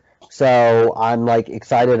year. So I'm like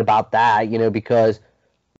excited about that, because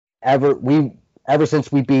ever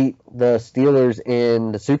since we beat the Steelers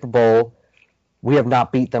in the Super Bowl, we have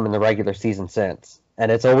not beat them in the regular season since. And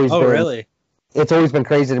it's always really? It's always been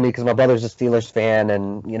crazy to me because my brother's a Steelers fan,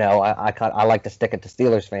 and I like to stick it to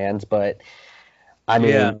Steelers fans. But I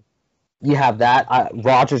mean, you have that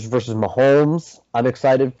Rodgers versus Mahomes. I'm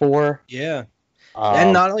excited for. Yeah,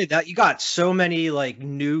 and not only that, you got so many like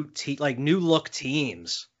new look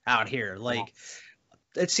teams out here. Like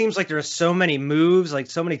it seems like there's so many moves. Like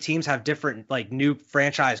so many teams have different like new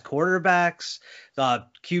franchise quarterbacks.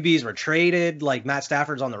 QBs were traded. Like Matt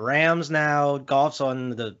Stafford's on the Rams now. Goff's on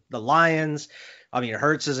the Lions. I mean,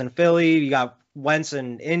 Hurts is in Philly. You got Wentz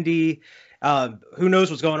in Indy. Who knows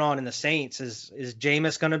what's going on in the Saints? Is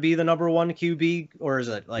Jameis going to be the number one QB, or is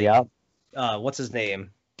it like what's his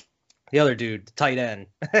name? The other dude, the tight end.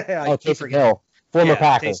 Taysom Hill, former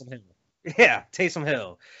Packer. Taysom Hill. Yeah, Taysom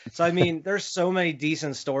Hill. So I mean, there's so many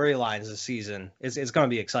decent storylines this season. It's going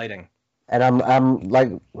to be exciting. And I'm like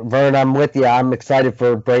Vern, I'm with you. I'm excited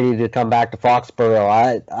for Brady to come back to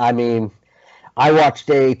Foxborough. I mean, I watched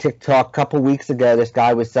a TikTok a couple weeks ago. This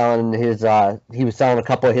guy was selling a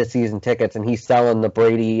couple of his season tickets, and he's selling the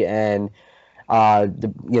Brady and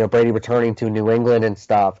Brady returning to New England and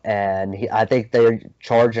stuff. And I think they're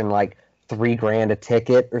charging like $3,000 a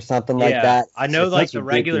ticket or something like that. I know, So like that's the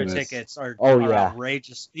regular ridiculous. tickets are Oh, yeah.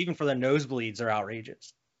 outrageous. Even for the nosebleeds are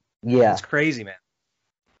outrageous. Yeah, It's crazy, man.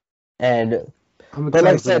 and I'm But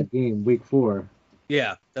like I excited for said- that game, week 4.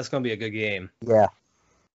 Yeah, that's going to be a good game. yeah.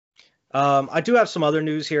 I do have some other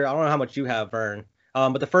news here. I don't know how much you have, Vern.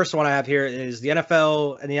 But the first one I have here is the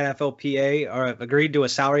NFL and the NFLPA are agreed to a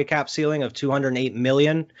salary cap ceiling of $208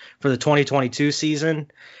 million for the 2022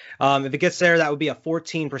 season. If it gets there, that would be a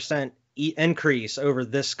 14% increase over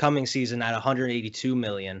this coming season at $182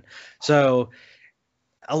 million. So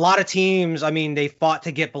a lot of teams, I mean, they fought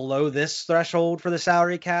to get below this threshold for the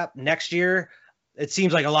salary cap. Next year, it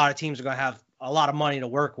seems like a lot of teams are going to have a lot of money to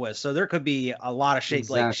work with. So there could be a lot of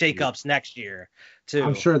Exactly. shakeups next year, too.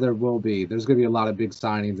 I'm sure there will be. There's going to be a lot of big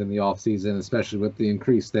signings in the offseason, especially with the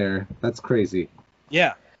increase there. That's crazy.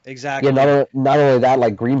 Yeah, exactly. Yeah, not only that,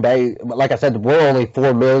 like Green Bay, like I said, we're only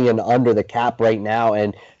 $4 million under the cap right now,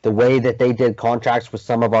 and the way that they did contracts with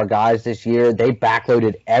some of our guys this year, they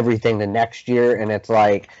backloaded everything the next year, and it's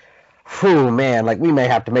like, whew, man, like we may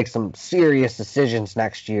have to make some serious decisions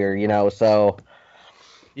next year, so.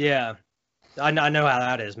 Yeah, I know how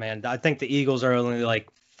that is, man. I think the Eagles are only like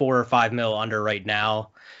 4 or 5 mil under right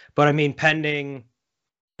now. But I mean, pending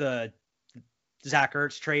the Zach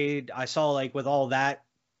Ertz trade, I saw like with all that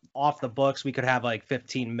off the books, we could have like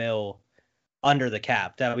 15 mil under the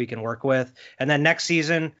cap that we can work with. And then next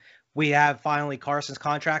season, we have finally Carson's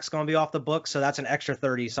contract's going to be off the books. So that's an extra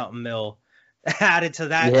 30 something mil added to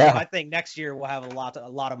that. Yeah. So I think next year we'll have a lot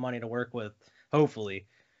of money to work with, hopefully.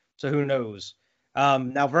 So who knows?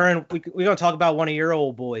 Now, Vern, we're going to talk about one of your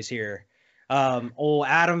old boys here. Old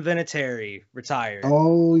Adam Vinatieri retired.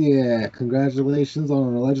 Oh, yeah. Congratulations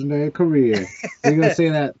on a legendary career. You're going to say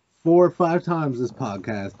that 4 or 5 times this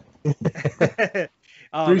podcast. 3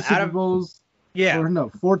 Super Adam, Bowls. yeah, Or no,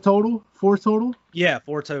 4 total? 4 total? yeah,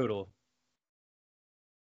 4 total.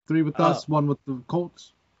 3 with us, 1 with the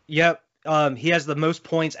Colts. Yep. He has the most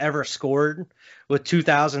points ever scored with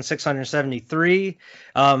 2,673.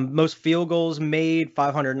 Most field goals made,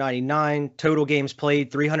 599. Total games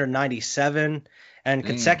played, 397. And Damn.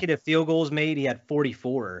 consecutive field goals made, he had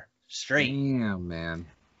 44 straight. Damn, man.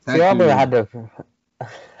 See, I would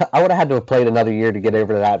have had to have played another year to get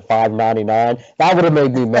over to that 599. That would have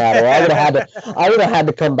made me mad. Or I would have had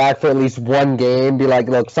to come back for at least one game. Be like,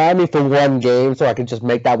 look, sign me for one game so I could just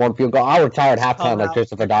make that one field goal. I'll retire at halftime like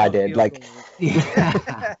Joseph Adai did. Like,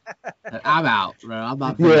 Yeah. I'm out, bro. I'm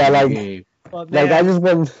not Yeah, playing like- the game. But like I man, just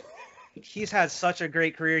been. he's had such a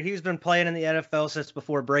great career. He's been playing in the NFL since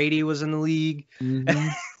before Brady was in the league.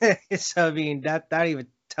 Mhm. So I mean, that even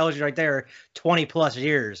tells you right there, 20 plus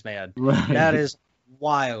years, man. Right. That is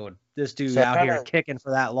wild. This dude So out here kinda- kicking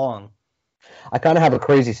for that long. I kind of have a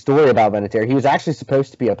crazy story about Vinatieri. He was actually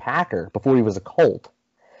supposed to be a Packer before he was a Colt.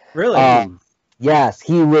 Really? Yes,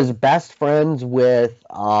 he was best friends with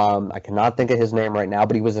I cannot think of his name right now,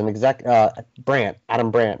 but he was an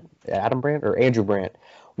Adam Brandt or Andrew Brandt,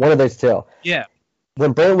 one of those two. Yeah.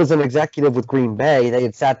 When Brandt was an executive with Green Bay, they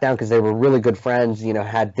had sat down because they were really good friends,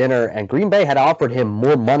 had dinner, and Green Bay had offered him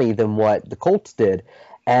more money than what the Colts did.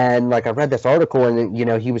 And like I read this article, and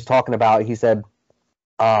he was talking about, he said,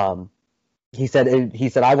 I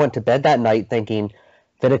went to bed that night thinking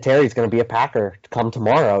Vinatieri's going to be a Packer come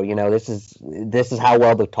tomorrow. This is how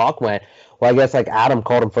well the talk went. Well, I guess like Adam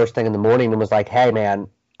called him first thing in the morning and was like, "Hey man,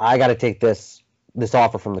 I got to take this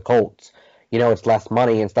offer from the Colts. You know, it's less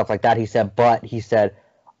money and stuff like that. He said,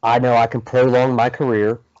 I know I can prolong my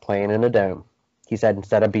career playing in a dome. He said,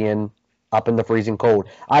 instead of being up in the freezing cold.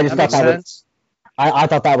 I just That thought makes that sense. I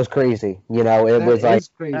thought that was crazy. You know, it That was like, is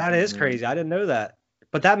crazy. That is man. crazy. I didn't know that.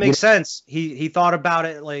 But that makes sense. He thought about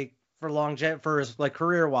it like for his like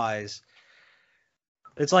career wise.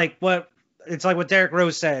 It's like what Derrick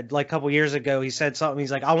Rose said like a couple years ago. He said something.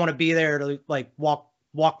 He's like, I want to be there to like walk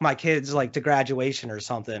my kids like to graduation or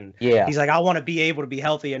something. yeah. He's like, I want to be able to be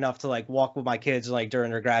healthy enough to like walk with my kids like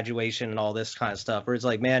during their graduation and all this kind of stuff. Where it's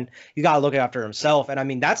like, man, you gotta look after himself. And I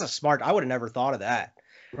mean, that's a smart. I would have never thought of that.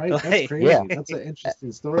 Right? That's Like, crazy. yeah. That's an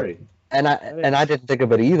interesting story. And I didn't think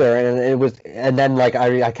of it either, and then like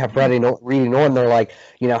I kept reading on. They're like,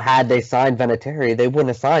 you know, had they signed Vinatieri, they wouldn't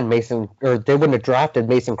have signed Mason, or they wouldn't have drafted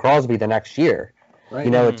Mason Crosby the next year. Right?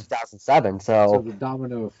 You know, in 2007. So So the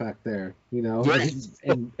domino effect there, you know. Right.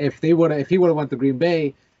 And if he would have went to Green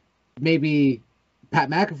Bay, maybe Pat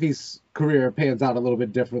McAfee's career pans out a little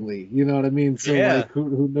bit differently. You know what I mean? So Yeah. like,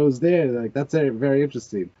 who knows there? Like, that's very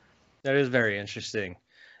interesting. that is very interesting.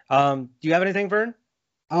 Do you have anything, Vern?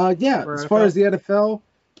 Yeah. For As far NFL? as the NFL,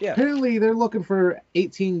 Yeah. apparently they're looking for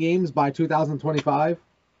 18 games by 2025.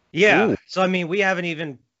 Yeah. Ooh. So I mean, we haven't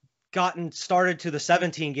even gotten started to the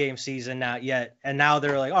 17 game season not yet, and now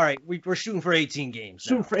they're like, all right, we're shooting for 18 games.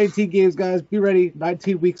 Shooting now. for 18 games, guys. Be ready.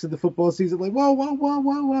 19 weeks of the football season. Like, whoa.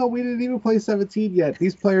 We didn't even play 17 yet.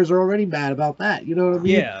 These players are already mad about that. You know what I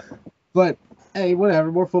mean? Yeah. But hey, whatever.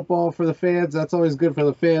 More football for the fans. That's always good for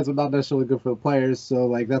the fans, but not necessarily good for the players. So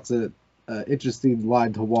like, that's a interesting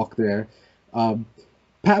line to walk there.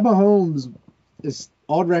 Pat Mahomes is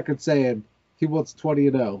on record saying he wants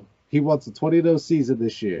 20-0. He wants a 20-0 season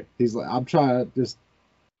this year. He's like, I'm trying to just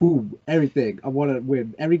boom everything. I want to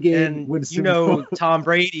win every game. And Win you Super know, Bowl. Tom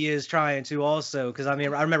Brady is trying to also, because I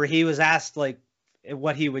mean, I remember he was asked like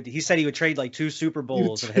what he said he would trade like 2 Super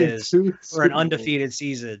Bowls of his Two for an Super Bowls. undefeated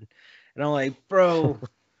season. And I'm like, bro,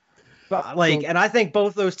 but, like, and I think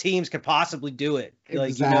both those teams could possibly do it.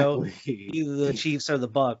 Like, you know, Exactly. either the Chiefs or the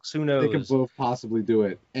Bucks. Who They can knows? both possibly do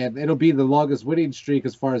it, and it'll be the longest winning streak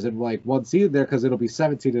as far as in like one season there, because it'll be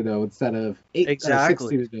 17-0 instead of 8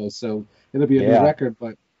 Exactly. 16-0. So it'll be a Yeah. new record.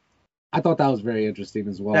 But I thought that was very interesting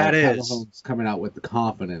as well. That Pat is. Mahomes coming out with the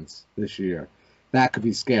confidence this year. That could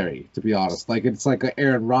be scary, to be honest. Like, it's like a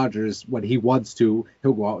Aaron Rodgers, when he wants to,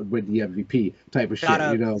 he'll go out and win the MVP type of shit.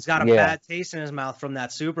 You know. He's got a Yeah. bad taste in his mouth from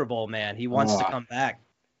that Super Bowl, man. He wants to Ah. come back.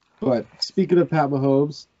 But speaking of Pat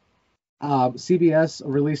Mahomes, CBS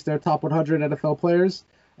released their top 100 NFL players,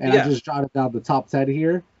 and Yeah. I just jotted down the top 10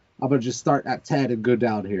 here. I'm going to just start at 10 and go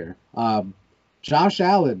down here. Josh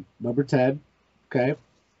Allen, number 10. Okay.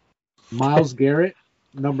 Myles Garrett,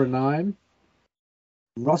 number 9.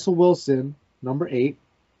 Russell Wilson, number 8.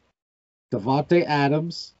 Devontae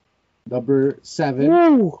Adams, number 7.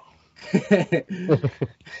 woo.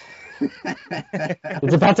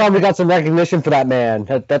 It's about time we got some recognition for that man.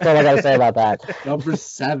 That's all I got to say about that. Number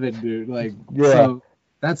 7, dude. Like, Yeah. so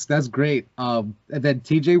that's great. And then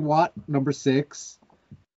TJ Watt, number 6.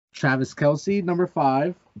 Travis Kelce, number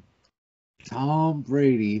 5. Tom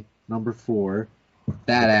Brady, number 4.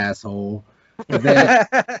 That asshole. And then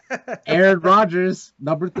Aaron Rodgers,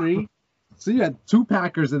 number 3. So you had 2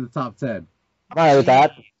 Packers in the top 10. All right with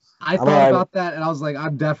that. I thought alright. about that, and I was like,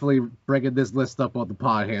 I'm definitely bringing this list up on the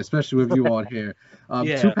pod here, especially with you on here.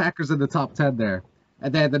 Yeah. 2 Packers in the top 10 there.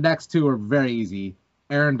 And then the next 2 are very easy.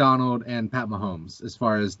 Aaron Donald and Pat Mahomes, as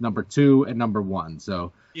far as number 2 and number 1.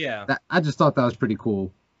 So Yeah. I just thought that was pretty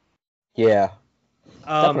cool. Yeah,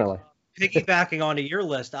 Um, definitely. piggybacking onto your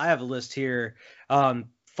list, I have a list here.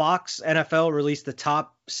 Fox NFL released the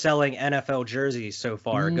top selling NFL jerseys so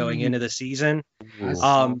far going into the season. I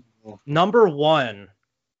saw- Number 1,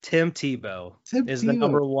 Tim Tebow Tim is the Tebow.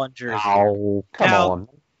 number 1 jersey. Oh, come Now- on.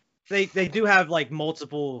 They do have like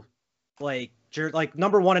multiple like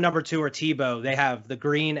number 1 and number 2 are Tebow. They have the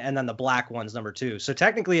green and then the black one's number 2. So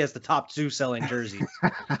technically it's the top 2 selling jerseys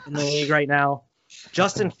in the league right now.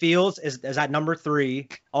 Justin Fields is at number 3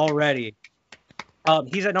 already.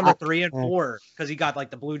 He's at number 3 and 4 because he got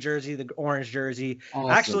like the blue jersey, the orange jersey.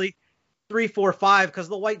 Awesome. Actually, 3, 4, 5 because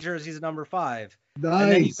the white jersey is at number 5. nice.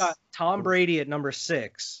 And then you got Tom Brady at number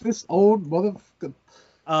 6. This old motherfucker.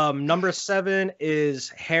 Number 7 is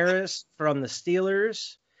Harris from the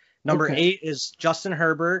Steelers. Number Okay. 8 is Justin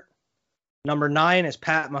Herbert. Number 9 is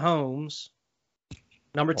Pat Mahomes.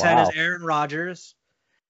 Number 10 is Wow. Aaron Rodgers.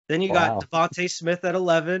 Then you Wow. got Devontae Smith at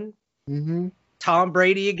 11. Mm-hmm. Tom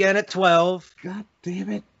Brady again at 12. God damn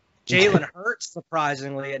it. Jalen Hurts,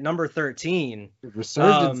 surprisingly, at number 13. The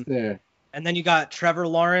resurgence Um, there. And then you got Trevor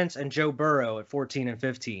Lawrence and Joe Burrow at 14 and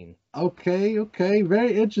 15. Okay.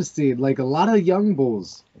 Very interesting. Like a lot of young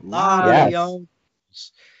bulls. A lot Yes. of young.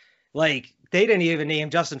 Like, they didn't even name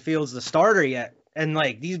Justin Fields the starter yet. And,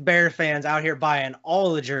 like, these Bear fans out here buying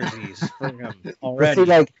all the jerseys for him But already. see,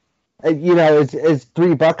 like, as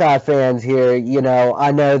three Buckeye fans here,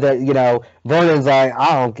 I know that, Vernon's like,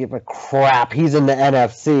 I don't give a crap. He's in the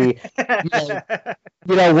NFC.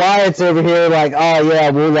 Wyatt's over here like, oh yeah,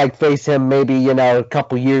 we'll like face him maybe, a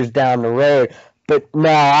couple years down the road. But no,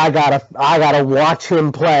 I gotta watch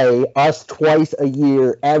him play us twice a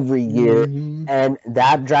year, every year. Mhm. And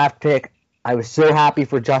that draft pick, I was so happy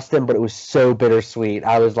for Justin, but it was so bittersweet.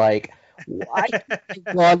 I was like,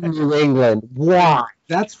 why on New England? Why?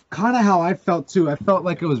 That's kind of how I felt too. I felt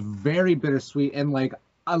like it was very bittersweet and like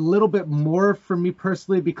a little bit more for me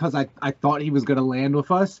personally because I thought he was going to land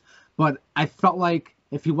with us. But I felt like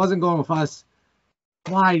if he wasn't going with us,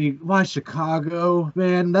 why Chicago,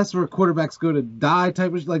 man? That's where quarterbacks go to die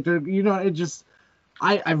type of like, it just,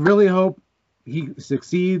 I really hope he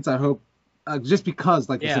succeeds. I hope just because,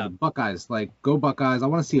 like you said, the Buckeyes, like go Buckeyes. I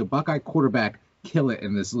want to see a Buckeye quarterback kill it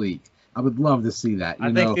in this league. I would love to see that.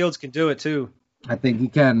 I think Fields can do it too. I think he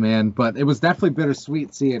can, man. But it was definitely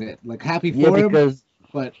bittersweet seeing it. Like happy for him, because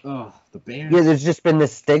but the Bears. yeah, there's just been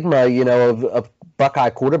this stigma, of Buckeye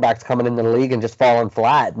quarterbacks coming into the league and just falling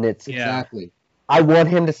flat, and it's Exactly. I want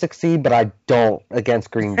him to succeed, but I don't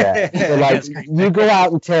against Green Bay. So, like, you go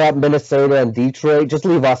out and tear up Minnesota and Detroit, just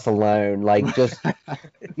leave us alone. Like, just, have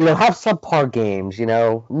subpar games,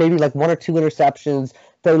 maybe like 1 or 2 interceptions,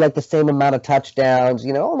 throw like the same amount of touchdowns,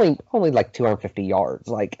 only like 250 yards.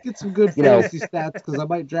 Like, Get some good fantasy stats because I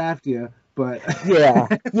might draft you, but yeah,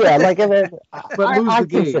 like, I mean, But lose I the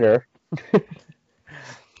game. consider.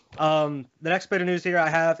 The next bit of news here I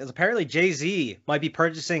have is apparently Jay-Z might be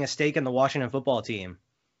purchasing a stake in the Washington football team.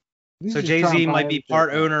 he's So just trying to Jay-Z buy might be everything.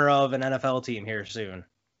 part owner of an NFL team here soon.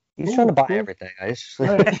 He's trying to buy cool. everything.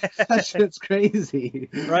 Right. That shit's crazy.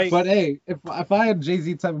 Right. But hey, if I had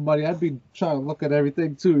Jay-Z type of money, I'd be trying to look at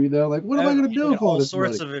everything too. Like, what am I gonna do Look with at all all this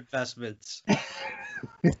sorts money? of investments.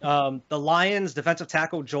 The Lions defensive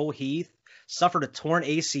tackle Joel Heath suffered a torn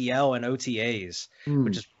ACL in OTAs,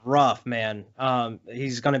 which is rough, man.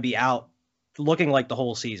 He's going to be out looking like the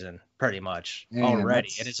whole season pretty much Man, already.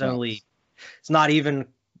 that And it's sucks. it's not even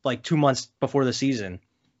like 2 months before the season.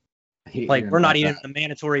 I hate Like, hearing we're not about even that. in the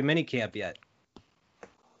mandatory minicamp yet.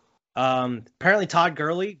 Apparently Todd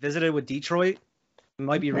Gurley visited with Detroit.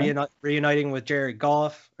 Might be Okay. reuniting with Jared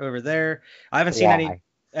Goff over there. I haven't seen Why?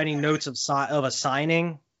 any notes of a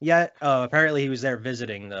signing yet. Apparently he was there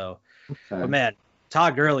visiting though. Okay. But man,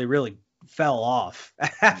 Todd Gurley really fell off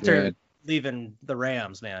after Good. leaving the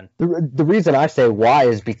Rams, man. The reason I say why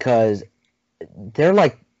is because they're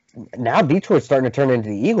like, now Detroit's starting to turn into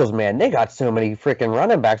the Eagles, man. They got so many freaking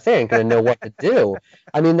running backs, they ain't gonna know what to do.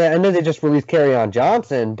 I mean, I know they just released Kerryon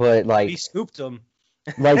Johnson, but He like scooped him.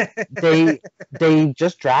 they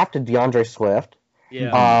just drafted DeAndre Swift.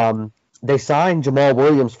 Yeah. They signed Jamal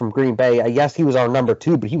Williams from Green Bay. Yes, he was our number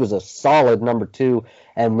 2, but he was a solid number 2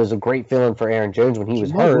 and was a great feeling for Aaron Jones when he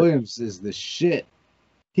was Jamal hurt. Williams is the shit.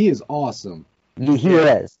 He is awesome. He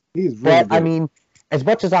is. He is really But good. I mean, as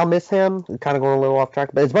much as I'll miss him, kind of going a little off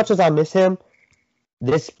track, but as much as I miss him,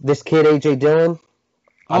 this kid AJ Dillon,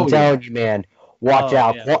 I'm Oh, telling you, man, watch Oh,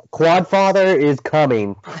 out. yeah. Quad Father is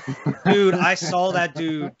coming. Dude, I saw that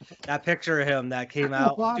picture of him that came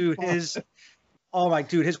out. Quad Dude, father.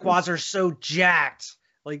 his quads are so jacked.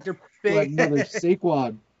 Like, they're like big. another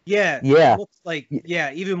Saquon. Yeah. Yeah. It looks like,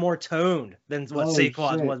 even more toned than what Holy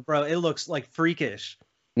Saquon shit. was, bro. It looks like freakish.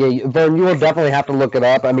 Yeah, Vern, you will definitely have to look it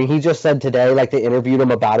up. I mean, he just said today, like they interviewed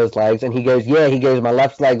him about his legs, and he goes, my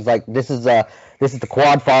left leg's like this is the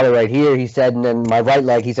Quad Father right here. He said, and then my right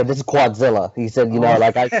leg, he said, this is Quadzilla. He said,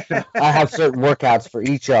 like I have certain workouts for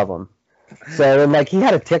each of them. So, and like he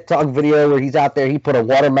had a TikTok video where he's out there, he put a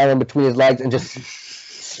watermelon between his legs and just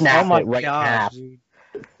snapped it right in half. dude.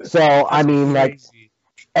 So, I mean, like Crazy.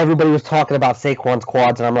 everybody was talking about Saquon's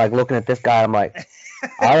quads, and I'm like looking at this guy, I'm like,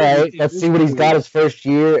 all right, let's see what he's got his first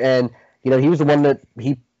year. And he was the one that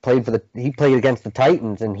he played against the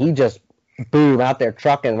Titans, and he just boom out there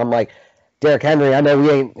trucking. And I'm like, Derrick Henry, I know he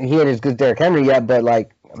ain't as good as Derrick Henry yet, but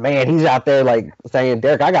like, man, he's out there like saying,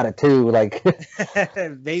 Derrick, I got it too. Like,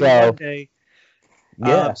 Maybe So, one day.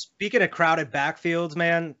 yeah, Speaking of crowded backfields,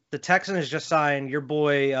 man, the Texans just signed your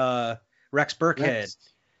boy Rex Burkhead.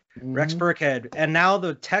 Rex Burkhead. And now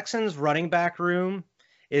the Texans running back room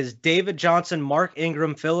is David Johnson, Mark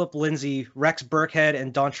Ingram, Philip Lindsay, Rex Burkhead,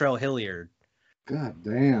 and Dontrell Hilliard. God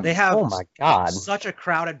damn. They have oh my God. such a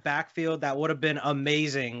crowded backfield that would have been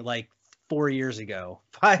amazing like 4 years ago,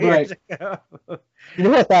 5 Right. years ago. You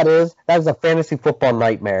know what that is? That is a fantasy football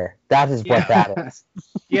nightmare. That is what that is.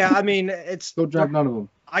 Yeah, I mean, it's Don't draft none of them.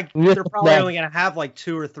 they're probably only going to have like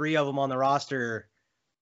 2 or 3 of them on the roster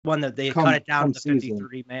when they cut it down to season.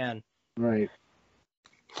 53 man. Right.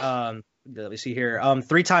 Let me see here.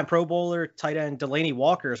 3-time Pro Bowler tight end Delaney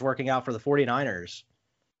Walker is working out for the 49ers.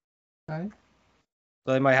 Okay.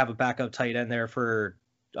 So they might have a backup tight end there for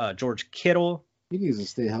George Kittle. He needs to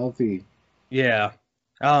stay healthy. Yeah.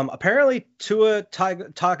 Apparently Tua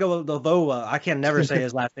Tagovailoa. I can never say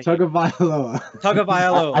his last name. Tagovailoa.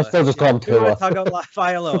 Tagovailoa. I still just call him Tua.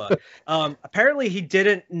 Tagovailoa. Apparently he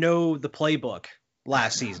didn't know the playbook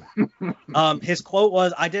last season. His quote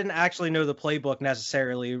was, "I didn't actually know the playbook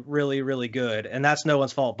necessarily really, really good, and that's no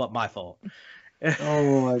one's fault but my fault."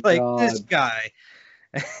 Oh my Like god. this guy.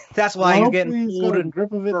 That's why Well, he's getting hopefully he's pulled got a in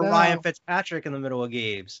grip of it for now. Ryan Fitzpatrick in the middle of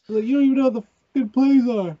games. Like, you don't even know what the fucking plays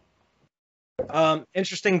are.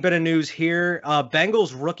 Interesting bit of news here.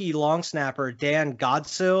 Bengals rookie long snapper Dan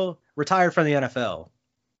Godsill retired from the NFL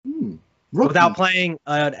Rookie. without playing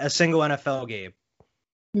a single NFL game.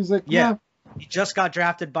 He's like, Yeah. He just got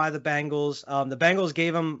drafted by the Bengals. The Bengals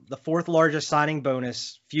gave him the 4th largest signing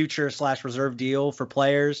bonus, future/reserve deal for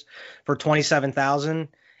players for $27,000,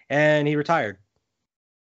 and he retired.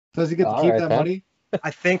 Does he get to All keep right, that then. money?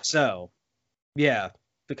 I think so. Yeah,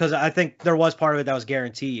 because I think there was part of it that was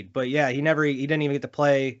guaranteed. But yeah, he didn't even get to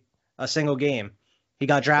play a single game. He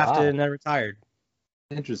got drafted Wow. and then retired.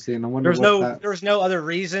 Interesting. I wonder There was no other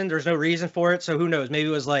reason. There's no reason for it. So who knows? Maybe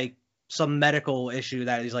it was like some medical issue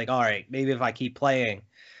that he's like, all right, maybe if I keep playing,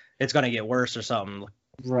 it's gonna get worse or something.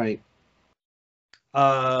 Right.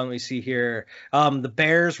 Let me see here. The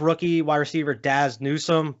Bears rookie wide receiver Daz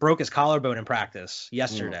Newsome broke his collarbone in practice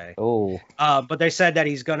yesterday. Oh, But they said that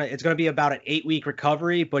it's gonna be about an 8-week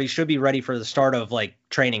recovery, but he should be ready for the start of like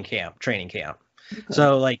training camp.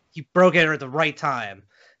 So like he broke it at the right time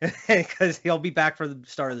because he'll be back for the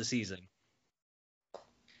start of the season.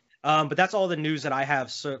 But that's all the news that I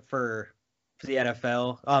have for the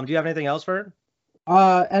NFL. Do you have anything else for it?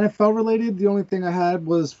 NFL related, the only thing I had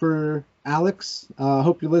was for Alex.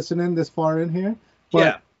 Hope you're listening this far in here. But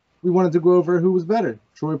Yeah. we wanted to go over who was better,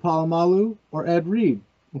 Troy Polamalu or Ed Reed.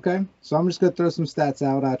 Okay, so I'm just gonna throw some stats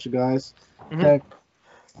out at you guys. Okay,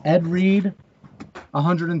 Ed Reed,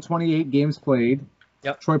 128 games played.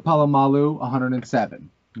 Yep. Troy Polamalu,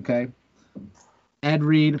 107. Okay. Ed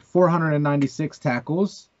Reed, 496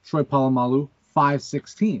 tackles. Troy Polamalu,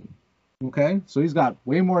 516. Okay, so he's got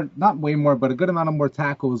not way more, but a good amount of more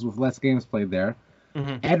tackles with less games played there.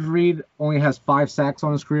 Ed Reed only has 5 sacks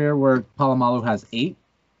on his career, where Polamalu has 8.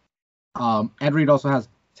 Ed Reed also has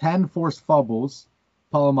 10 forced fumbles.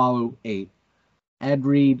 Polamalu 8. Ed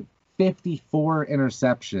Reed 54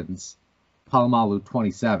 interceptions. Polamalu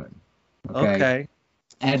 27. Okay.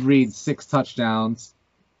 Ed Reed 6 touchdowns.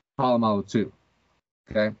 Polamalu 2.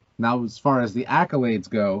 Okay. Now, as far as the accolades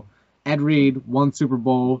go, Ed Reed won Super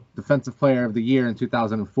Bowl Defensive Player of the Year in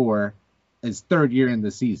 2004. His 3rd year in the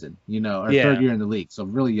season, or 3rd year in the league, so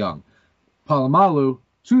really young. Polamalu,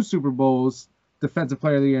 2 Super Bowls, Defensive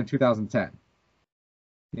Player of the Year in 2010.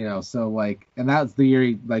 So like, and that's the year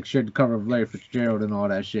he like shared the cover of Larry Fitzgerald and all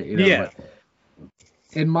that shit. Yeah. But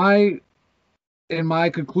in my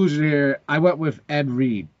conclusion here, I went with Ed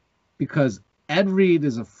Reed because Ed Reed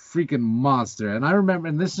is a freaking monster. And I remember,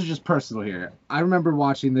 and this is just personal here, I remember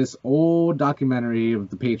watching this old documentary of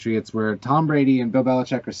the Patriots where Tom Brady and Bill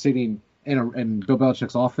Belichick are sitting in Bill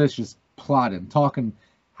Belichick's office just plotting, talking,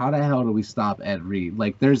 how the hell do we stop Ed Reed?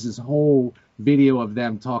 Like, there's this whole video of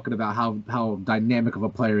them talking about how dynamic of a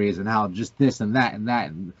player he is and how just this and that,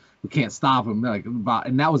 and we can't stop him.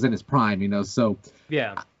 And that was in his prime, so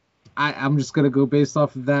Yeah. I'm just going to go based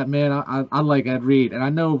off of that, man. I like Ed Reed, and I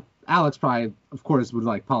know Alex probably, of course, would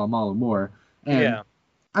like Polamalu more. And Yeah.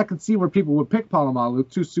 I can see where people would pick Polamalu,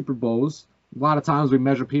 2 Super Bowls. A lot of times we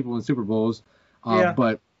measure people in Super Bowls.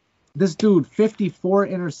 But this dude, 54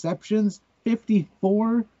 interceptions,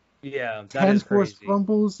 54, Yeah. That 10 is forced crazy.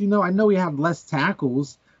 fumbles. I know he had less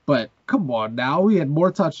tackles, but come on now. He had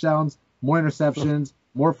more touchdowns, more interceptions,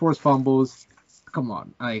 more forced fumbles. Come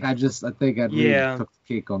on. I think Ed Reed took the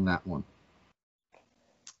cake on that one.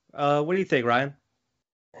 What do you think, Ryan?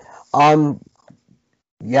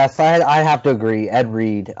 Yes, I have to agree. Ed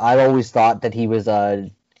Reed. I always thought that he was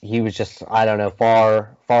just, I don't know,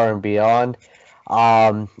 far and beyond.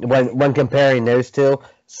 When comparing those two,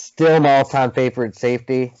 still my all-time favorite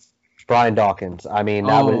safety, Brian Dawkins. I mean,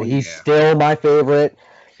 he's still my favorite.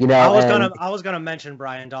 I was gonna mention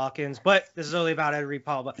Brian Dawkins, but this is only about Ed Reed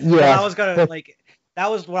Paul. But Yeah. I was gonna that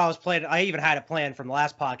was what I was planning. I even had it planned from the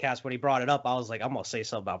last podcast when he brought it up. I was like, I'm gonna say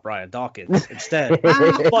something about Brian Dawkins instead.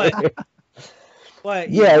 But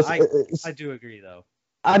Yeah, I do agree though.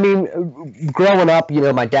 I mean, growing up,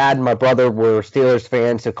 my dad and my brother were Steelers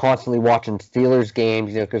fans, so constantly watching Steelers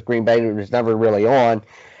games, because Green Bay was never really on.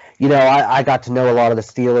 I got to know a lot of the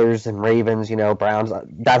Steelers and Ravens, Browns,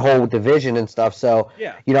 that whole division and stuff. So,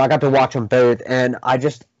 Yeah. I got to watch them both, and I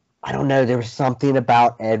don't know, there was something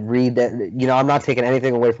about Ed Reed that, I'm not taking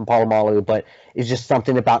anything away from Polamalu, but it's just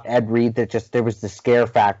something about Ed Reed that there was the scare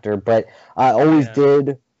factor. But I always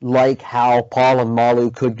did like how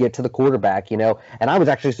Polamalu could get to the quarterback, and I was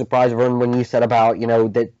actually surprised when you said about,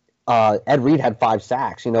 that Ed Reed had 5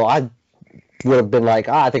 sacks. I would have been like,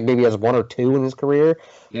 I think maybe he has 1 or 2 in his career.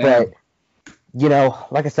 Yeah.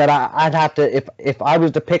 But, like I said, I'd have to, if I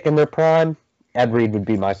was to pick in their prime, Ed Reed would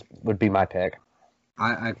be my pick.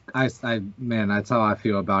 Man, that's how I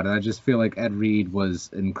feel about it. I just feel like Ed Reed was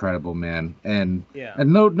incredible, man. And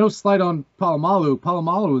no slight on Polamalu.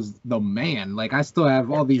 Polamalu was the man. Like, I still have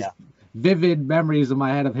all these vivid memories in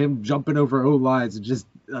my head of him jumping over O-lines and just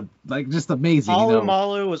amazing.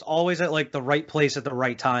 Polamalu was always at like the right place at the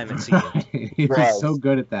right time. It seemed. He was so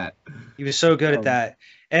good at that. He was so good at that.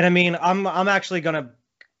 And I mean, I'm actually gonna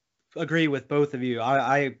agree with both of you.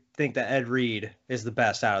 I think that Ed Reed is the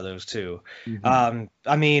best out of those two. Mm-hmm.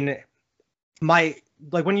 I mean,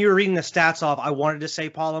 when you were reading the stats off, I wanted to say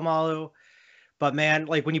Polamalu, but man,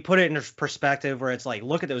 like when you put it in perspective, where it's like,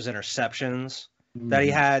 look at those interceptions that he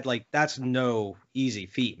had, like that's no easy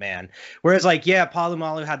feat, man. Whereas like,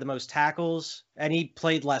 Polamalu had the most tackles and he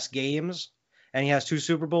played less games and he has 2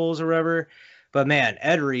 Super Bowls or whatever. But man,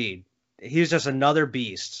 Ed Reed, he was just another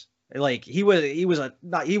beast. Like he was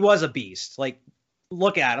a beast. Like,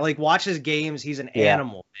 look at it. Like, watch his games. He's an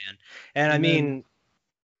animal, man. And I mean,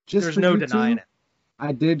 there's no denying it.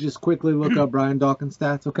 I did just quickly look up Brian Dawkins'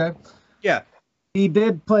 stats, okay? Yeah. He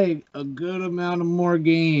did play a good amount of more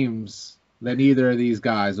games than either of these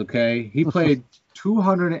guys, okay? He played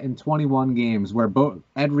 221 games, where both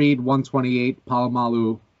Ed Reed 128,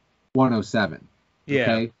 Polamalu 107. Yeah.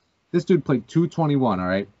 Okay? This dude played 221, all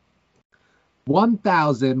right?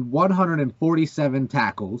 1,147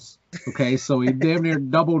 tackles. Okay, so he damn near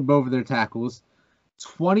doubled both of their tackles.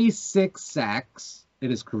 26 sacks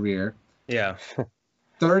in his career. Yeah.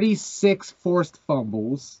 36 forced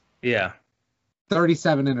fumbles. Yeah.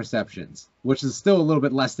 37 interceptions, which is still a little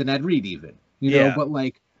bit less than Ed Reed even. You know, but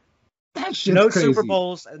like that shit's crazy.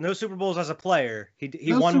 No Super Bowls as a player.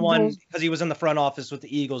 He won one because he was in the front office with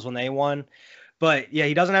the Eagles when they won. But yeah,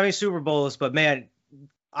 he doesn't have any Super Bowls, but man,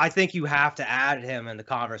 I think you have to add him in the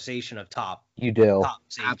conversation of top. You do. Top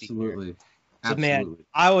safety. Absolutely. So man,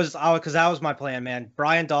 because that was my plan, man.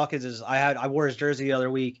 Brian Dawkins I wore his jersey the other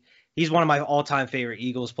week. He's one of my all-time favorite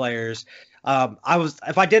Eagles players.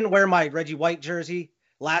 If I didn't wear my Reggie White jersey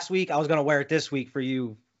last week, I was gonna wear it this week for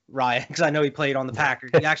you, Ryan, because I know he played on the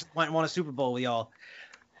Packers. He actually went and won a Super Bowl with y'all.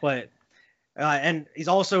 But and he's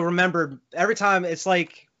also remembered every time. It's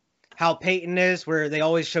like how Peyton is, where they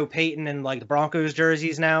always show Peyton in like the Broncos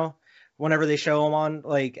jerseys now, whenever they show him on,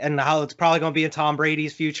 like, and how it's probably going to be in Tom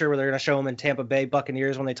Brady's future, where they're going to show him in Tampa Bay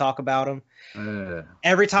Buccaneers when they talk about him.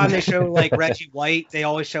 Every time they show like Reggie White, they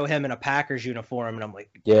always show him in a Packers uniform, and I'm like,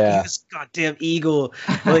 this goddamn Eagle.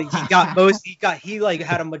 Like he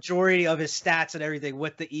had a majority of his stats and everything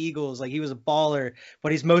with the Eagles. Like, he was a baller,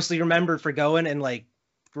 but he's mostly remembered for going and like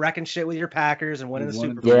wrecking shit with your Packers and winning the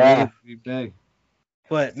Super Bowl. Yeah.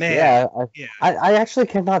 But man, I actually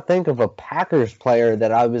cannot think of a Packers player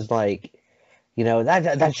that I was like,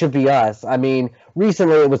 that should be us. I mean,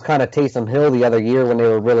 recently it was kind of Taysom Hill the other year when they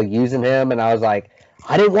were really using him, and I was like,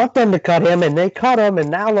 I didn't want them to cut him, and they cut him, and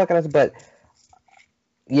now look at us. But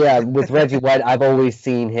yeah, with Reggie White, I've always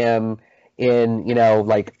seen him in,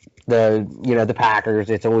 like the Packers.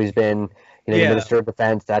 It's always been, Minister of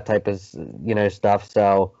Defense, that type of, stuff.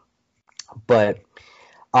 So, but,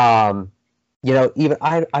 even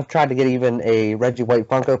I've tried to get even a Reggie White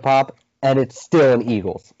Funko Pop, and it's still in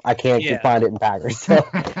Eagles. I can't find it in Packers. So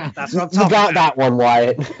that's what I'm talking you got about. that one,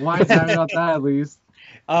 Wyatt. Why tell me about that at least?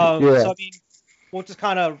 So I mean, we'll just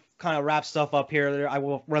kind of wrap stuff up here. I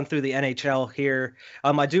will run through the NHL here.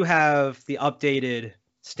 I do have the updated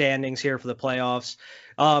standings here for the playoffs.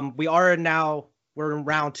 We're in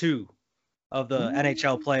round 2 of the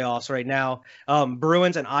NHL playoffs right now.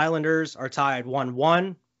 Bruins and Islanders are tied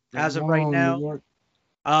 1-1 as of right now.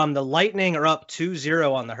 The Lightning are up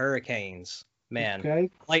 2-0 on the Hurricanes. Man,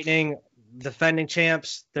 Lightning, defending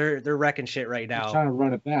champs, they're wrecking shit right now. They're trying to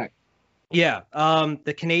run it back. Yeah.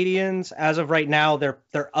 The Canadians, as of right now, they're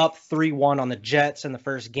up 3-1 on the Jets in the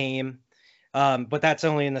first game. But that's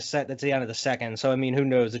only in the set. That's the end of the second. So I mean, who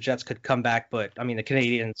knows? The Jets could come back, but I mean, the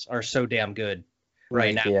Canadians are so damn good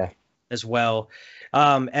right now Yeah. as well.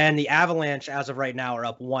 And the Avalanche, as of right now, are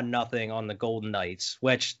up 1-0 on the Golden Knights,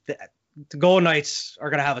 which the Golden Knights are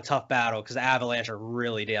gonna have a tough battle because the Avalanche are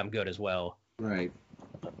really damn good as well. Right.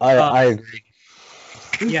 I agree.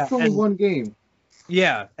 It's only one game.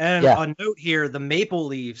 Yeah, and Yeah. a note here: the Maple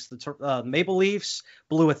Leafs, Maple Leafs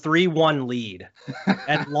blew a 3-1 lead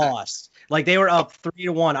and lost. Like they were up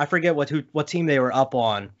 3-1. I forget what team they were up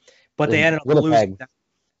on, but they ended up losing.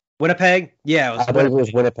 Winnipeg? Yeah, I believe it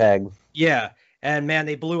was Winnipeg. Yeah, and man,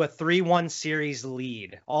 they blew a 3-1 series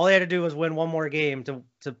lead. All they had to do was win one more game to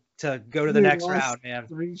go to the next round, man.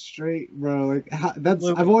 3 straight, bro. Like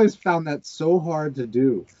I've always found that so hard to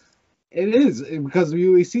do. It is because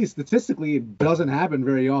we see statistically it doesn't happen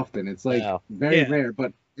very often. It's like very rare,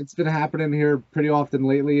 but it's been happening here pretty often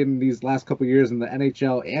lately in these last couple of years in the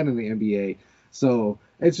NHL and in the NBA. So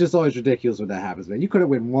it's just always ridiculous when that happens, man. You could have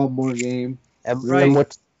won one more game. And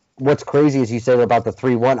what's crazy is you said about the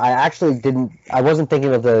 3-1. I wasn't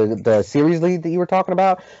thinking of the series lead that you were talking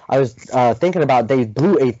about. I was thinking about they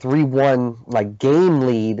blew a 3-1 like game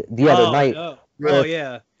lead the other night. No. Oh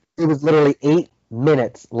yeah. It was literally 8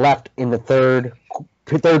 minutes left in the third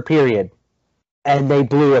period, and they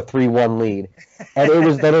blew a 3-1 lead. And it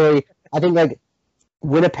was literally, I think like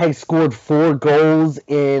Winnipeg scored 4 goals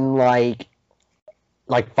in like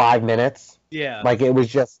 5 minutes. Yeah. Like it was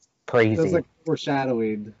just crazy. It was like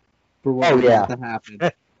foreshadowing for what was about to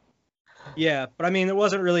happen. Yeah, but I mean, there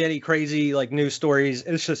wasn't really any crazy like news stories.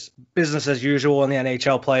 It's just business as usual in the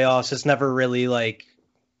NHL playoffs. It's never really like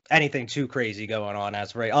anything too crazy going on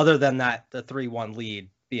as right, other than that the 3-1 lead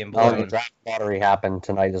being blown. The draft lottery happened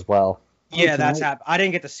tonight as well. Yeah, that's happened. I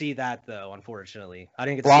didn't get to see that though, unfortunately. I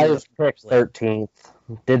didn't get to Flyers see picked 13th,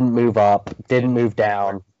 didn't move up, didn't move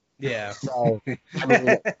down. Yeah. So, I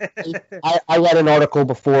mean, I read an article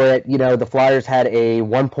before it. You know, the Flyers had a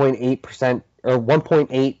 1.8% or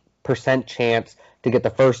 1.8% chance to get the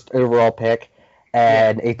first overall pick,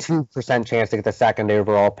 and a 2% chance to get the second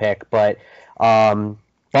overall pick. But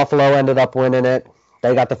Buffalo ended up winning it.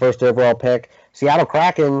 They got the first overall pick. Seattle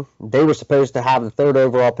Kraken, they were supposed to have the third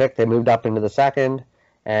overall pick. They moved up into the second,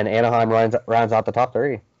 and Anaheim rounds out the top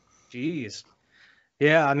 3. Jeez.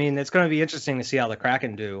 Yeah, I mean, it's going to be interesting to see how the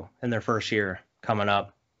Kraken do in their first year coming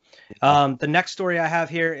up. The next story I have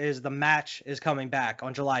here is the match is coming back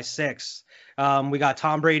on July 6th. We got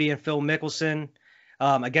Tom Brady and Phil Mickelson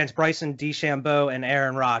against Bryson DeChambeau and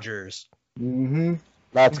Aaron Rodgers. Mm-hmm.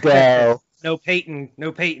 Let's go. No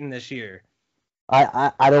Peyton this year.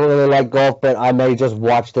 I don't really like golf, but I may just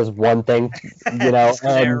watch this one thing, you know.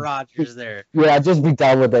 Aaron Rodgers there. Yeah, just be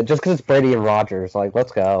done with it. Just because it's Brady and Rodgers, like,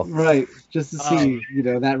 let's go. Right, just to see,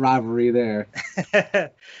 that rivalry there.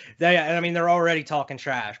 I mean, they're already talking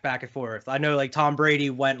trash back and forth. I know, like, Tom Brady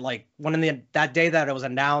went, like, that day that it was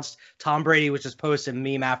announced, Tom Brady was just posting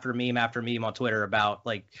meme after meme after meme on Twitter about,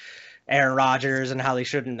 like, Aaron Rodgers and how they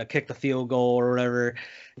shouldn't have kicked the field goal or whatever.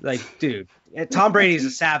 Like, dude, Tom Brady's a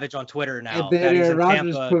savage on Twiter now. And then Aaron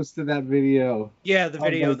Rodgers posted that video. Yeah, the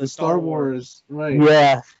video of the Star Wars. Right.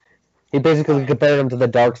 Yeah. He basically compared him to the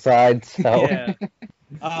dark side. So. Yeah.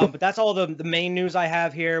 But that's all the main news I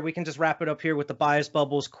have here. We can just wrap it up here with the bias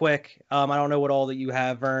bubbles quick. I don't know what all that you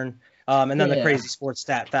have, Vern. And then the crazy sports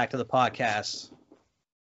stat fact of the podcast.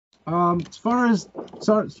 As far as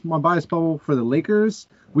my bias bubble for the Lakers,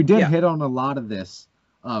 we did hit on a lot of this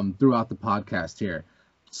throughout the podcast here.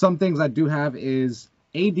 Some things I do have is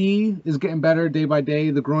AD is getting better day by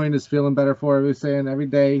day. The groin is feeling better for everything every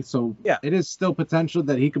day. So it is still potential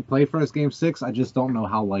that he could play for us Game 6. I just don't know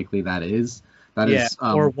how likely that is.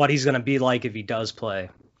 Or what he's going to be like if he does play.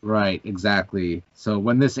 Right, exactly. So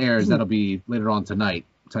when this airs, that'll be later on tonight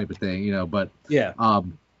type of thing, But the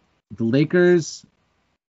Lakers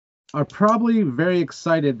are probably very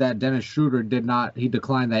excited that Dennis Schroeder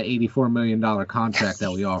declined that $84 million contract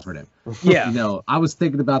that we offered him. Yeah. I was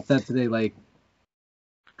thinking about that today. Like,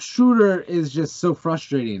 Schroeder is just so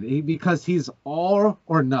frustrating because he's all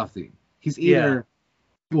or nothing. He's either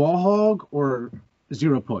ball hog or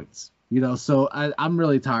 0 points. So I'm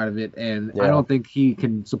really tired of it, and I don't think he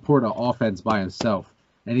can support an offense by himself.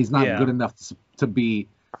 And he's not good enough to be,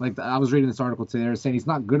 like, I was reading this article today, they were saying he's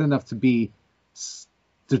not good enough to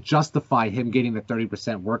justify him getting the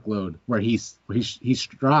 30% workload where he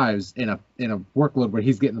strives in a workload where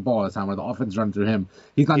he's getting the ball all the time, where the offense runs through him.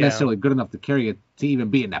 He's not necessarily good enough to carry it to even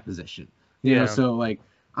be in that position. You know, so like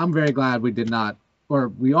I'm very glad we did not, or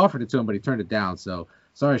we offered it to him, but he turned it down. So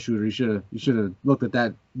sorry, Shooter, you should have looked at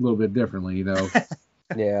that a little bit differently.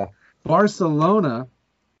 Yeah. Barcelona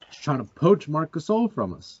is trying to poach Marc Gasol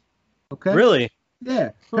from us. Okay. Really?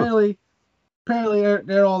 Yeah. Apparently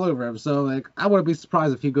they're all over him. So like, I wouldn't be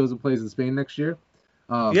surprised if he goes and plays in Spain next year.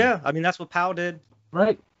 Yeah, I mean that's what Powell did.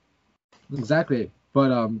 Right. Exactly.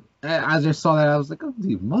 But I just saw that, I was like, oh,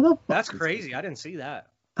 you motherfucker. That's crazy. I didn't see that.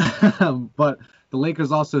 But the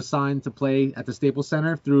Lakers also signed to play at the Staples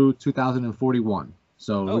Center through 2041.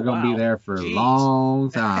 So Oh, we're gonna be wow. there for a Jeez.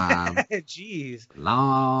 long time. Jeez.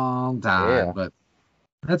 Long time. Yeah. But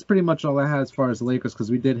that's pretty much all I had as far as the Lakers, because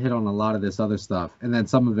we did hit on a lot of this other stuff, and then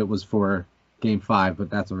some of it was for Game 5, but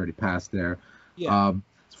that's already passed there. Yeah.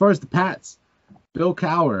 As far as the Pats, Bill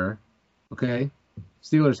Cowher, okay,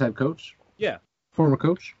 Steelers head coach, Yeah. former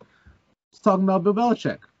coach, was talking about Bill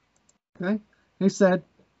Belichick. Okay, he said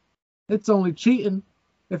it's only cheating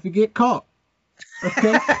if you get caught.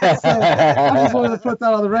 Okay, so I just wanted to put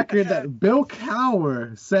that on the record that Bill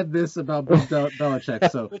Cowher said this about Bill Belichick.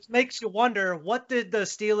 So Which makes you wonder, what did the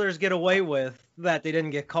Steelers get away with that they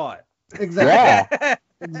didn't get caught? exactly, Yeah.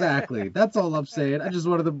 exactly. That's all I'm saying. I just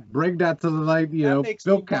wanted to bring that to the light. You That know, makes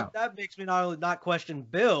Bill me, Cowher. that makes me not question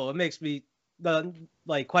Bill. It makes me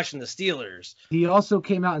question the Steelers. He also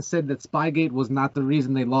came out and said that Spygate was not the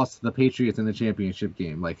reason they lost to the Patriots in the championship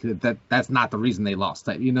game. Like that's not the reason they lost.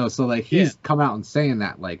 You know, so like he's come out and saying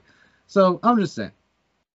that. Like, so I'm just saying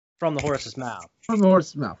From the horse's mouth. from the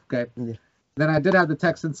horse's mouth. Okay. Yeah. Then I did have the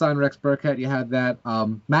Texans sign Rex Burkhead. You had that.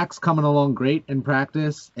 Max coming along great in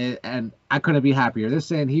practice, and I couldn't be happier. They're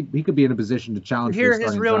saying he could be in a position to challenge. Hear for the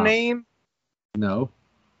his starting real job. name? No.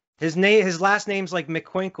 His last name's like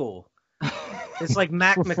McQuinkle. It's like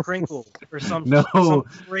Mac McCrinkle or some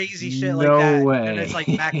crazy shit like No that. way. And it's like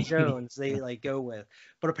Mac Jones they like go with.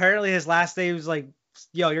 But apparently his last name was like,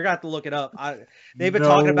 yo, you're gonna have to look it up. They've been No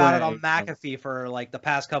talking about it way. on McAfee for like the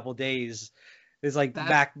past couple days. It's like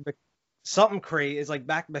That- something crazy. It's like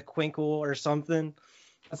Mac McQuinkle or something.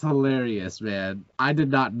 That's hilarious, man. I did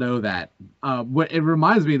not know that. What it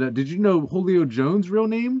reminds me that, did you know Julio Jones' real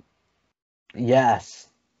name? Yes.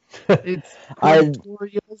 It's I-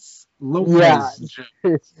 Quintorius Lopez.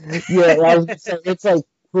 Yeah, I was gonna say, it's like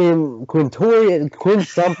Quinn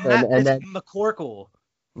something, and It's then McCorkle.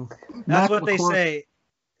 That's Mac what they McCorkle. say.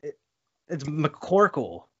 It's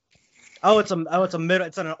McCorkle. Oh, it's a middle.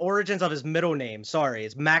 It's an origins of his middle name. Sorry,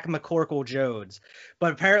 it's Mac McCorkle Jones.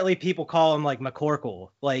 But apparently, people call him like McCorkle,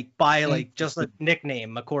 like by like just a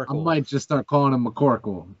nickname, I McCorkle. might just start calling him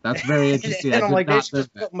McCorkle. That's very interesting. And I I'm did like, they not should know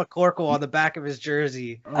just that. put McCorkle on the back of his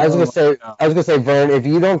jersey. I was gonna Oh, say, no. Vern, if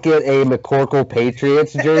you don't get a McCorkle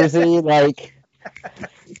Patriots jersey, like,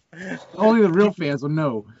 Only the real fans will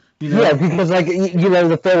know. You know? yeah, because like you know,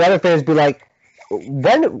 the fair weather fans be like,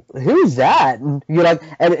 who's that? And you're like,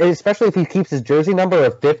 and especially if he keeps his jersey number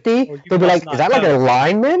of 50, you they'll be must like, is not that like know. a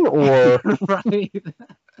lineman? Or Right.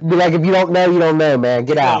 be like, if you don't know, you don't know, man.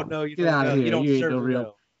 Get out. No, you Get don't out of know. here. You don't You ain't deserve no to real-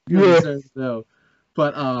 know. Yeah. So,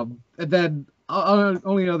 but and then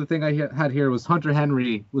only other thing I had here was Hunter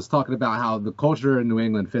Henry was talking about how the culture in New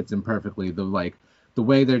England fits him perfectly. The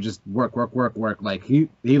way they're just work. Like he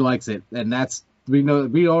likes it, and that's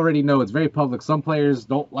we already know it's very public. Some players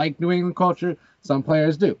don't like New England culture. Some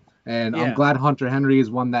players do, and Yeah. I'm glad Hunter Henry is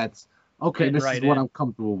one that's okay. Fitting This right is what in. I'm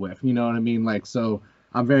comfortable with. You know what I mean? Like, so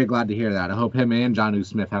I'm very glad to hear that. I hope him and Jonnu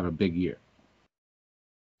Smith have a big year.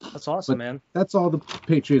 That's awesome, But- man. That's all the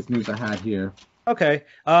Patriots news I had here. Okay.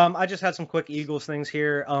 I just had some quick Eagles things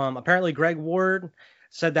here. Apparently Greg Ward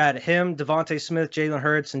said that him, Devontae Smith, Jalen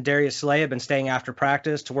Hurts, and Darius Slay have been staying after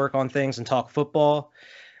practice to work on things and talk football.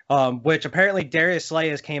 Which apparently Darius Slay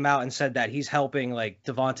has came out and said that he's helping like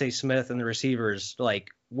Devontae Smith and the receivers like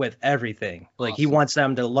with everything. Like he Awesome. wants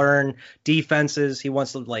them to learn defenses. He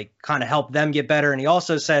wants to like kind of help them get better. And he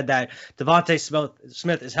also said that Devontae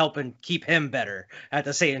Smith is helping keep him better at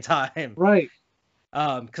the same time. Right.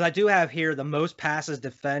 Because I do have here the most passes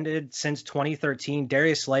defended since 2013.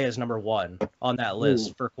 Darius Slay is number 1 on that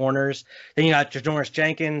list for corners. Then you got Janoris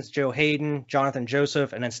Jenkins, Joe Hayden, Jonathan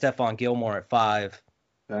Joseph, and then Stephon Gilmore at 5.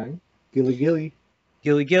 Okay. Gilly.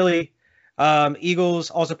 Gilly. Eagles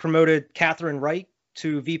also promoted Catherine Wright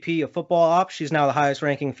to VP of Football Ops. She's now the highest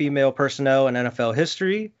ranking female personnel in NFL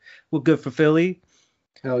history. Well, good for Philly.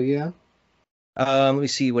 Hell yeah. Let me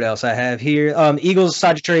see what else I have here. Eagles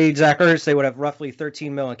decided to trade Zach Ertz. They would have roughly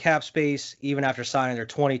 $13 million cap space, even after signing their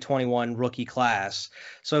 2021 rookie class.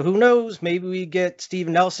 So who knows? Maybe we get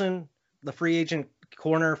Steven Nelson, the free agent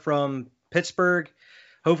corner from Pittsburgh.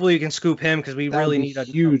 Hopefully, we can scoop him because we That really would be need a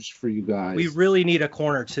huge for you guys. we really need a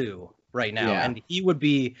corner too right now, Yeah. and he would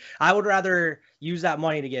be. I would rather use that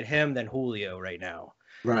money to get him than Julio right now.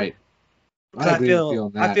 Right. 'Cause I agree with you feel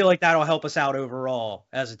on that. like that'll help us out overall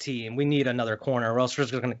as a team. We need another corner, or else we're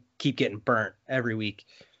just gonna keep getting burnt every week.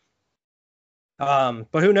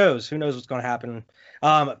 But who knows? Who knows what's going to happen?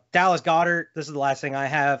 Dallas Goddard, this is the last thing I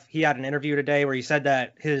have. He had an interview today where he said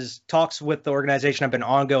that his talks with the organization have been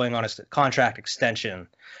ongoing on a contract extension.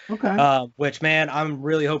 Okay. Which, man, I'm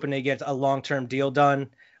really hoping they get a long-term deal done.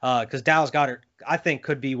 Because Dallas Goddard, I think,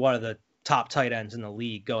 could be one of the top tight ends in the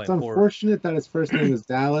league going It's forward. unfortunate that his first name is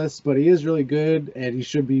Dallas, but he is really good, and he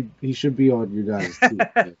should be on you guys'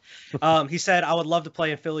 team. He said, I would love to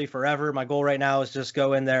play in Philly forever. My goal right now is just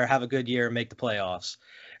go in there, have a good year, and make the playoffs.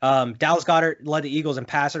 Dallas Goddard led the Eagles in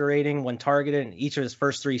passer rating when targeted in each of his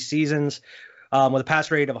first 3 seasons, with a pass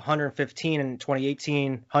rate of 115 in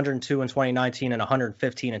 2018, 102 in 2019, and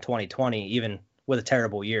 115 in 2020, even with a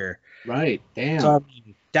terrible year. Right. Damn. So,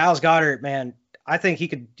 Dallas Goddard, man, I think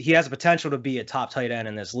he has the potential to be a top tight end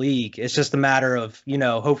in this league. It's just a matter of,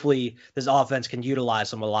 hopefully this offense can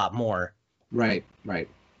utilize him a lot more. Right.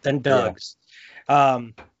 Than Doug's. Yeah.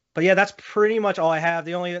 But yeah, that's pretty much all I have.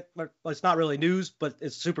 The only, it's not really news, but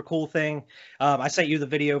it's a super cool thing. I sent you the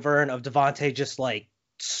video, Vern, of Devontae just like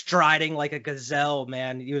striding like a gazelle,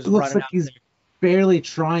 man. He was running like out he's there. barely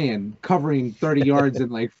trying, covering 30 yards in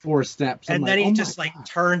like 4 steps. And then he just like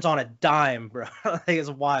turns on a dime, bro. Like, it's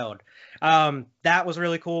wild. That was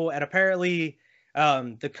really cool. And apparently,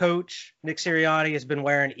 the coach, Nick Sirianni, has been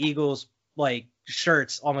wearing Eagles like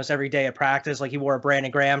shirts almost every day at practice. Like he wore a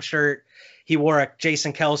Brandon Graham shirt. He wore a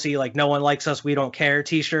Jason Kelsey, like no one likes us, we don't care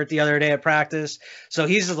t-shirt the other day at practice. So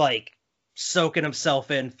he's just like soaking himself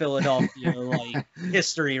in Philadelphia like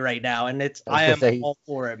history right now. And I am all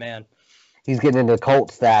for it, man. He's getting into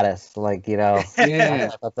cult status, like, Yeah.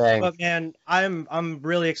 that's the thing. But man, I'm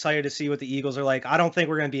really excited to see what the Eagles are like. I don't think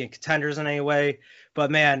we're going to be in contenders in any way, but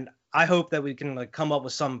man, I hope that we can like come up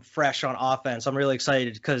with some fresh on offense. I'm really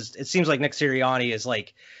excited because it seems like Nick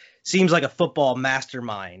Sirianni seems like a football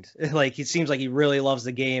mastermind. Like he seems like he really loves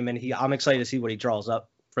the game, and I'm excited to see what he draws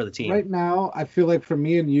up for the team. Right now, I feel like for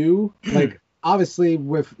me and you, like obviously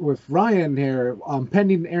with Ryan here,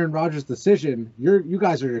 pending Aaron Rodgers' decision, you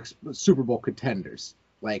guys are Super Bowl contenders.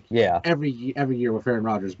 Like every year with Aaron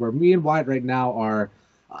Rodgers. Where me and Wyatt right now are,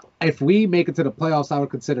 if we make it to the playoffs, I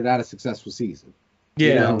would consider that a successful season.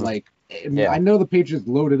 Yeah. I know the Patriots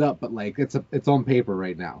loaded up, but like it's on paper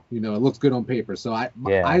right now. It looks good on paper. So I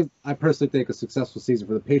personally think a successful season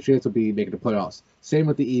for the Patriots will be making the playoffs. Same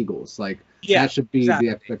with the Eagles. Like that should be the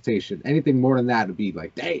expectation. Anything more than that would be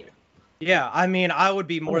like, damn. Yeah, I mean, I would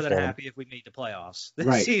be more than happy if we made the playoffs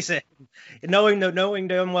this season. Knowing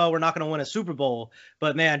damn well we're not going to win a Super Bowl,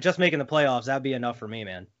 but man, just making the playoffs, that'd be enough for me,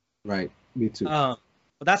 man. Right, me too.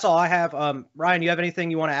 But that's all I have. Ryan, you have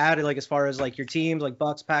anything you want to add, like as far as like your teams, like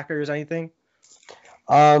Bucks, Packers, anything?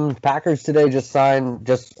 Packers today just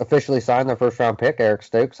officially signed their first round pick, Eric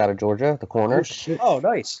Stokes out of Georgia, the corner. Oh shit! Oh,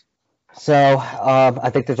 nice. So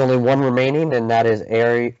I think there's only one remaining, and that is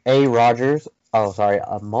Amari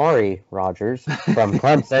Rogers from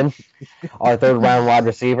Clemson, our 3rd round wide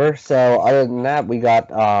receiver. So other than that, we got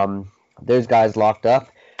those guys locked up.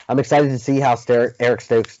 I'm excited to see how Eric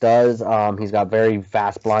Stokes does. He's got very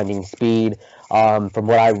fast, blinding speed. From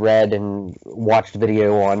what I read and watched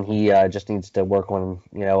video on, he just needs to work on,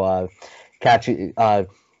 getting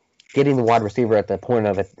the wide receiver at the point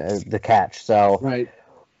of the catch. So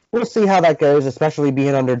we'll see how that goes, especially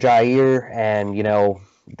being under Jair and,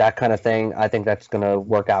 that kind of thing. I think that's going to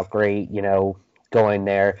work out great, going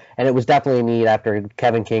there. And it was definitely neat after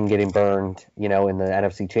Kevin King getting burned, in the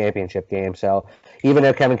NFC Championship game. So even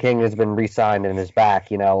though Kevin King has been re-signed and is back,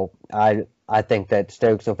 I think that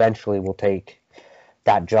Stokes eventually will take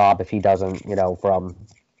that job if he doesn't, from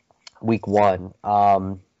week 1.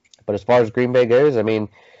 But as far as Green Bay goes, I mean,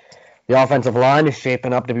 the offensive line is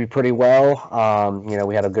shaping up to be pretty well.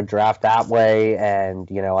 We had a good draft that way, and,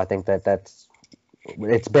 I think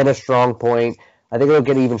it's been a strong point. I think it'll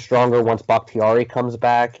get even stronger once Bakhtiari comes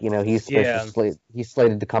back. He's he's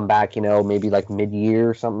slated to come back, maybe like mid-year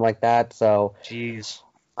or something like that. So, jeez.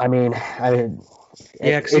 I mean,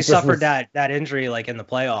 because he suffered that injury like in the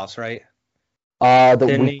playoffs, right?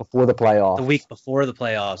 Before the playoffs. The week before the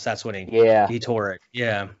playoffs, that's when he tore it.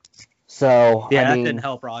 Yeah. So that didn't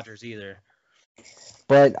help Rodgers either.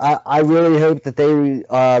 But I really hope that they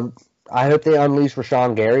unleash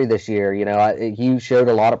Rashawn Gary this year. He showed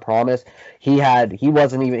a lot of promise. He had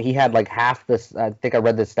like half this. I think I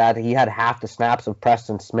read the stat. He had half the snaps of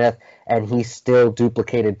Preston Smith, and he still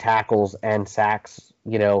duplicated tackles and sacks.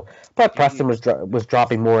 But Preston was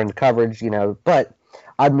dropping more in coverage. But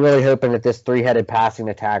I'm really hoping that this 3-headed passing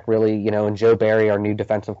attack really, and Joe Barry, our new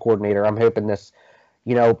defensive coordinator, I'm hoping this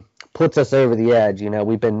puts us over the edge.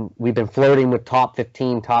 We've been flirting with top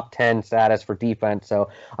 15, top 10 status for defense. So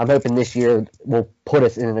I'm hoping this year will put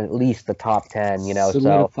us in at least the top 10.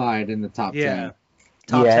 Solidified in the top 10.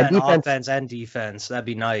 Top Yeah, 10 defense- offense and defense. That'd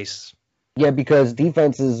be nice. Yeah, because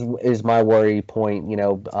defense is my worry point,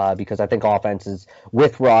 because I think offense is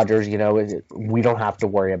with Rodgers, we don't have to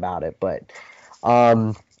worry about it. But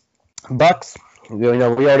Bucks, we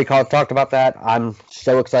already talked about that. I'm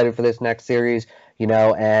so excited for this next series,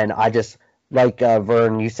 and I just, like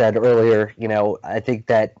Vern, you said earlier, I think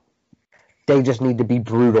that they just need to be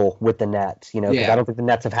brutal with the Nets, because Yeah. I don't think the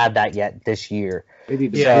Nets have had that yet this year. They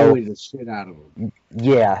need to Yeah. bully the shit out of them.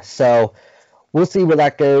 Yeah, so we'll see where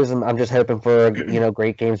that goes. I'm just hoping for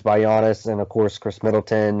great games by Giannis and of course Chris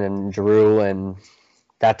Middleton and Giroux and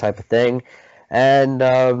that type of thing. And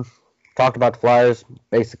talked about the Flyers.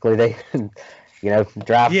 Basically, they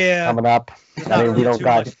draft coming up. There's not we really don't too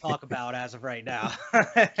got. much to talk about as of right now.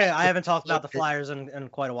 I haven't talked about the Flyers in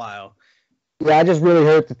quite a while. Yeah, I just really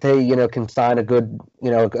hope that they can sign a good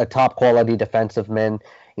a top quality defensive man.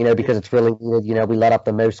 Because it's really needed. We let up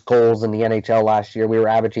the most goals in the NHL last year. We were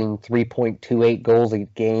averaging 3.28 goals a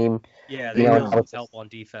game. Yeah, they really need help on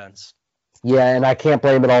defense. Yeah, and I can't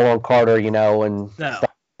blame it all on Carter, and No. stuff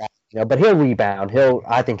like that, but he'll rebound.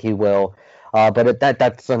 I think he will. But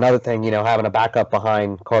that's another thing, having a backup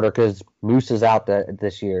behind Carter because Moose is out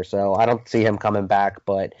this year, so I don't see him coming back.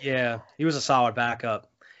 But yeah, he was a solid backup.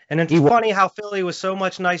 And it's funny how Philly was so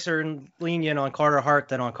much nicer and lenient on Carter Hart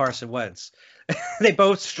than on Carson Wentz. They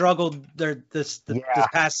both struggled this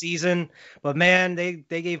past season, but man, they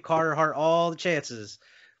gave Carter Hart all the chances.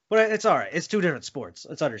 But it's all right. It's two different sports.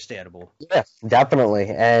 It's understandable. Yeah, definitely.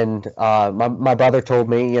 And my brother told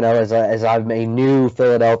me, as I'm a new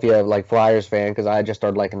Philadelphia Flyers fan, because I just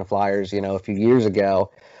started liking the Flyers, a few years ago,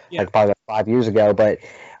 probably 5 years ago. But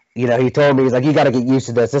he told me, he's like, you got to get used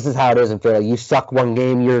to this. This is how it is in Philly. You suck one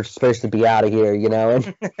game, you're supposed to be out of here,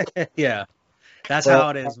 And yeah, that's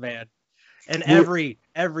how it is, man. And every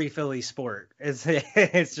Philly sport, it's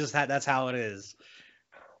just that's how it is.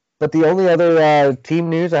 But the only other team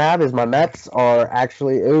news I have is my Mets are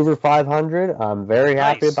actually over 500. I'm very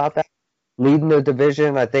happy about that. Leading the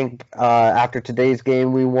division, I think after today's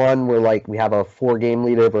game we won. We have a 4-game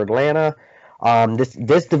lead over Atlanta.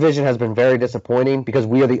 This division has been very disappointing because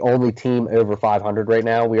we are the only team over 500 right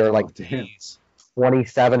now. We are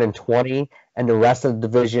 27-20, and the rest of the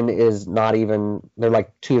division is not even. They're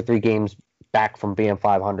 2 or 3 games back from being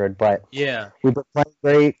 500, but yeah, we've been playing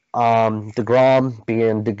great. DeGrom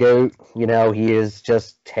being the GOAT, he is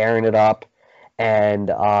just tearing it up,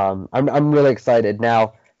 and I'm really excited.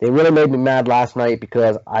 Now they really made me mad last night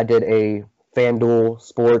because I did a FanDuel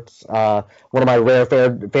Sports, one of my rare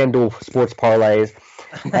FanDuel Sports parlays,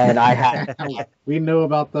 and I had. We know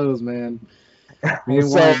about those, man. We didn't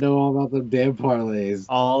want to know all about them damn parlays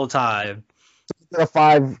all the time. A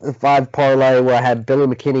five parlay where I had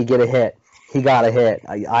Billy McKinney get a hit. He got a hit.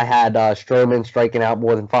 I had Stroman striking out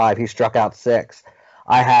more than 5. He struck out 6.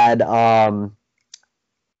 I had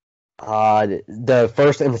the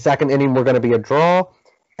first and the second inning were going to be a draw,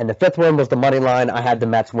 and the 5th one was the money line. I had the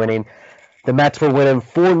Mets winning. The Mets were winning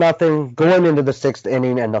 4-0 going into the 6th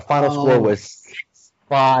inning, and the final score was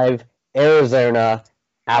 6-5 Arizona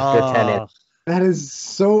after 10 innings. That is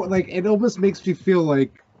so it almost makes me feel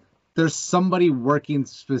like there's somebody working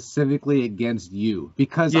specifically against you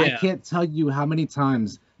because I can't tell you how many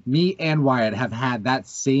times me and Wyatt have had that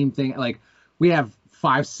same thing. We have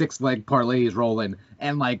 5-6 leg parlays rolling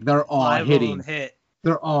and they're all hitting.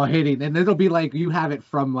 They're all hitting, and it'll be you have it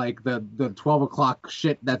from the 12 o'clock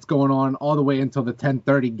shit that's going on all the way until the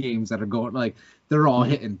 10:30 games that are going they're all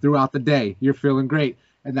hitting throughout the day. You're feeling great.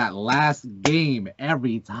 And that last game,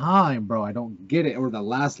 every time, bro, I don't get it. Or the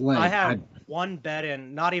last leg. I had one bet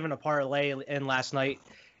in, not even a parlay in last night,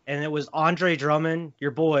 and it was Andre Drummond,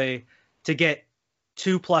 your boy, to get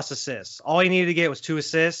 2+ assists. All he needed to get was 2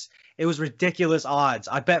 assists. It was ridiculous odds.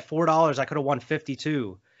 I bet $4. I could have won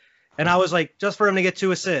 52. And I was just for him to get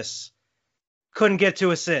 2 assists. Couldn't get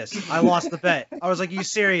 2 assists. I lost the bet. I was you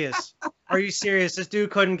serious? Are you serious? This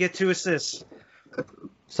dude couldn't get 2 assists.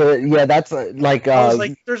 So yeah, that's I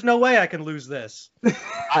was there's no way I can lose this.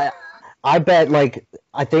 I bet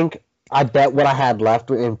I think I bet what I had left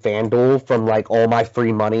in FanDuel from all my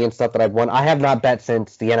free money and stuff that I've won. I have not bet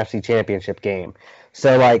since the NFC Championship game.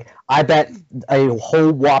 So I bet a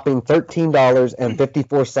whole whopping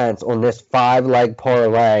 $13.54 on this 5-leg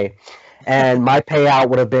parlay, and my payout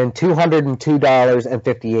would have been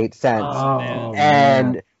 $202.58. Oh,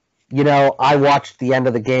 and I watched the end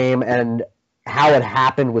of the game and how it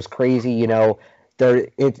happened was crazy. It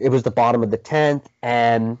was the bottom of the 10th,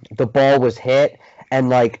 and the ball was hit, And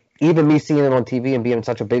like even me seeing it on TV and being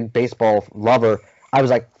such a big baseball lover, I was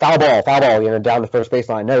like, foul ball, down the first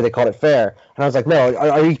baseline. No, they called it fair. And I was like, no,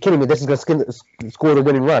 are you kidding me? This is going to score the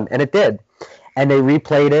winning run. And it did. And they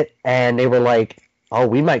replayed it, and they were like, oh,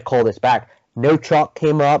 we might call this back. No chalk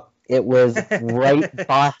came up. It was right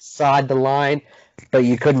beside the line, but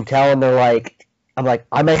you couldn't tell. And they're like, I'm like,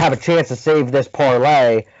 I may have a chance to save this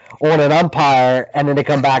parlay on an umpire. And then they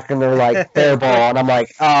come back, and they're like, fair ball. And I'm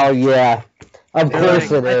like, oh, yeah. Of course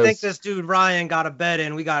it is. I think this dude Ryan got a bet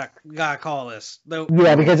in. We gotta call this.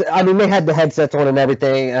 Yeah, because I mean they had the headsets on and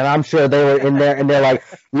everything, and I'm sure they were in there, and they're like,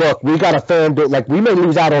 "Look, we got a fan. Like we may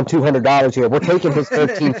lose out on $200 here. We're taking his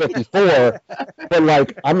 $13.54, but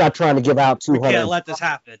like I'm not trying to give out $200. We can't let this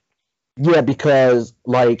happen." Yeah, because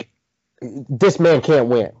like this man can't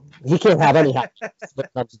win. He can't have any happiness when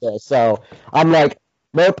it comes to this. So I'm like,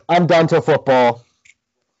 nope, I'm done till football.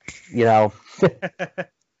 You know.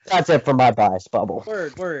 That's it for my bias bubble.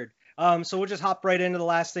 Word. So we'll just hop right into the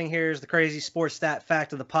last thing here is the crazy sports stat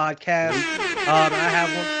fact of the podcast. I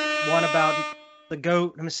have one about the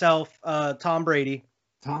GOAT himself, Tom Brady.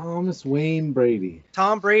 Thomas Wayne Brady.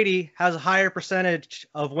 Tom Brady has a higher percentage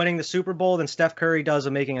of winning the Super Bowl than Steph Curry does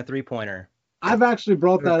of making a three-pointer. I've actually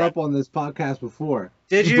brought that up on this podcast before.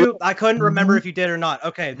 Did you? I couldn't remember if you did or not.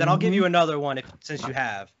 Okay, then I'll give you another one since you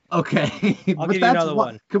have. Okay. I'll give you another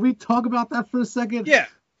one. Can we talk about that for a second? Yeah.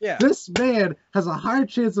 This man has a higher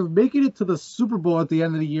chance of making it to the Super Bowl at the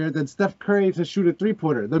end of the year than Steph Curry to shoot a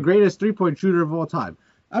three-pointer, the greatest three-point shooter of all time.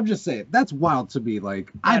 I'm just saying, that's wild to me. Like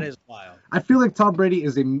that is wild. I feel like Tom Brady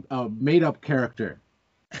is a made-up character.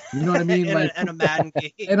 You know what I mean? in a Madden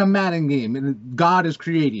game. In a Madden game, and God is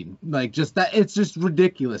creating. Like just that, it's just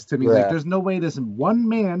ridiculous to me. Yeah. Like there's no way this one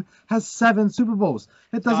man has 7 Super Bowls.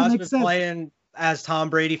 It doesn't make sense. Playing as Tom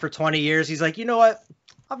Brady for 20 years, he's like, you know what?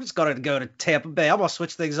 I'm just going to go to Tampa Bay. I'm going to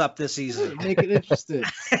switch things up this season. Make it interesting.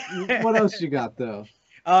 What else you got, though?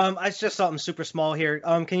 It's just something super small here.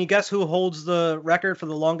 Can you guess who holds the record for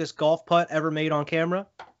the longest golf putt ever made on camera?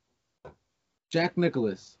 Jack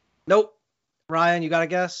Nicklaus. Nope. Ryan, you got to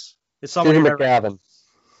guess? It's Shooter somebody McGavin.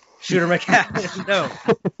 Shooter McGavin. No.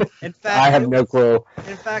 In fact, I have no clue.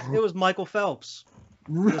 In fact, it was Michael Phelps.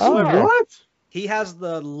 Oh, what? He has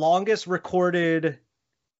the longest recorded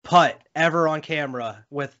putt ever on camera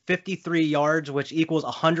with 53 yards, which equals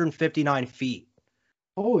 159 feet.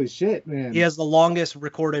 Holy shit, man. He has the longest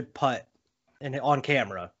recorded putt on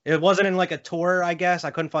camera. It wasn't in like a tour, I guess. I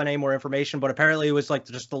couldn't find any more information, but apparently it was like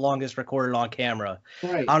just the longest recorded on camera.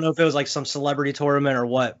 Right. I don't know if it was like some celebrity tournament or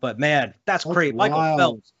what, but man, that's great. Wild. Michael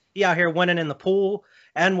Phelps, he out here winning in the pool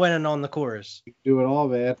and winning on the course. Do it all,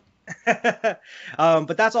 man.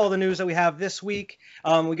 But that's all the news that we have this week.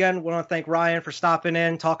 Again, we want to thank Ryan for stopping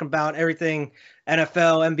in, talking about everything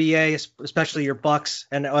NFL, NBA, especially your Bucks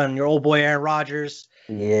and your old boy Aaron Rodgers.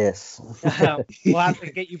 Yes. We'll have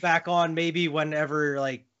to get you back on maybe whenever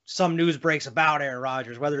like some news breaks about Aaron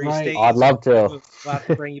Rodgers, whether he stays. I'd love to. We'll have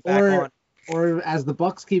to bring you back on. Or as the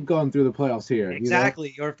Bucks keep going through the playoffs here. Exactly.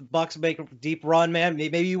 You know? Or if the Bucks make a deep run, man,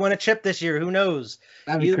 maybe you win a chip this year. Who knows?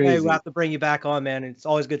 That'd be Either way, crazy. we'll have to bring you back on, man. It's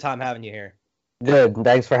always a good time having you here. Good.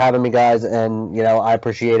 Thanks for having me, guys. And, I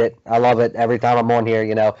appreciate it. I love it every time I'm on here,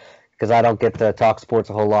 because I don't get to talk sports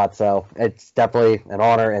a whole lot. So it's definitely an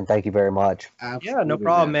honor, and thank you very much. Absolutely, Yeah, no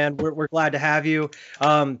problem, man. We're glad to have you.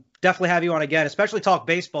 Definitely have you on again, especially talk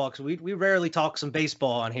baseball, because we rarely talk some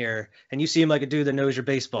baseball on here, and you seem like a dude that knows your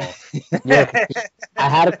baseball. Yeah, I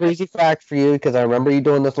had a crazy fact for you because I remember you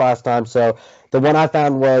doing this last time. So the one I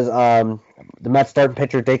found was the Mets starting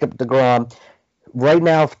pitcher Jacob deGrom. Right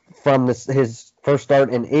now, from his first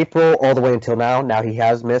start in April all the way until now, he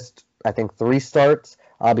has missed, I think, 3 starts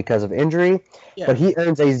because of injury. Yeah. But he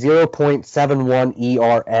earns a 0.71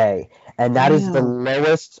 ERA, and that is the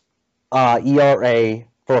lowest ERA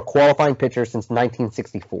for a qualifying pitcher since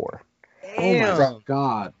 1964. Damn, Oh, my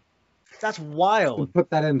God. that's wild.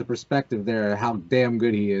 Put that into perspective there, how damn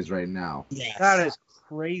good he is right now. That is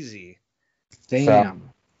crazy.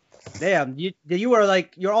 Damn. Damn, you are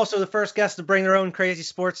you're also the first guest to bring their own crazy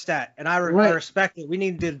sports stat, and I respect it. We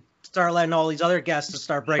need to start letting all these other guests to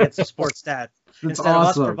start bringing some sports stats instead of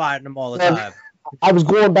us providing them all the time. I was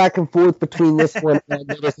going back and forth between this one and I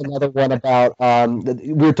noticed another one about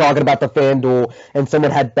we were talking about the FanDuel, and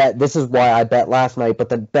someone had bet. This is why I bet last night, but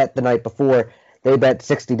the bet the night before they bet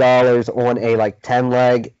 $60 on a 10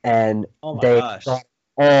 leg, and they got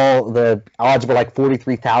all the odds were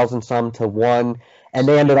 43,000 some to 1, and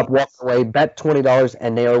they ended up walking away, bet $20,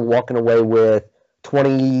 and they are walking away with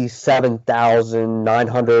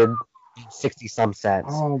 27,960 some cents.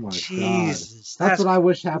 Oh my Jesus, God. That's what I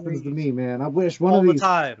wish happens to me, man. I wish one all of the these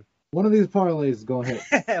time. one of these parlays is gonna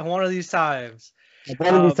hit. One of these times.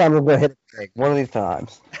 One of these times I'm going to hit it big. One of these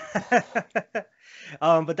times.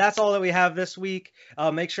 But that's all that we have this week.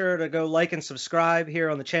 Make sure to go like and subscribe here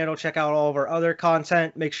on the channel. Check out all of our other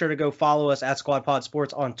content. Make sure to go follow us at Squad Pod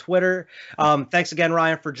Sports on Twitter. Thanks again,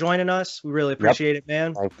 Ryan, for joining us. We really appreciate it,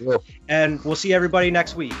 man. Thank you. And we'll see everybody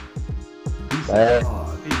next week. Bye. Pod.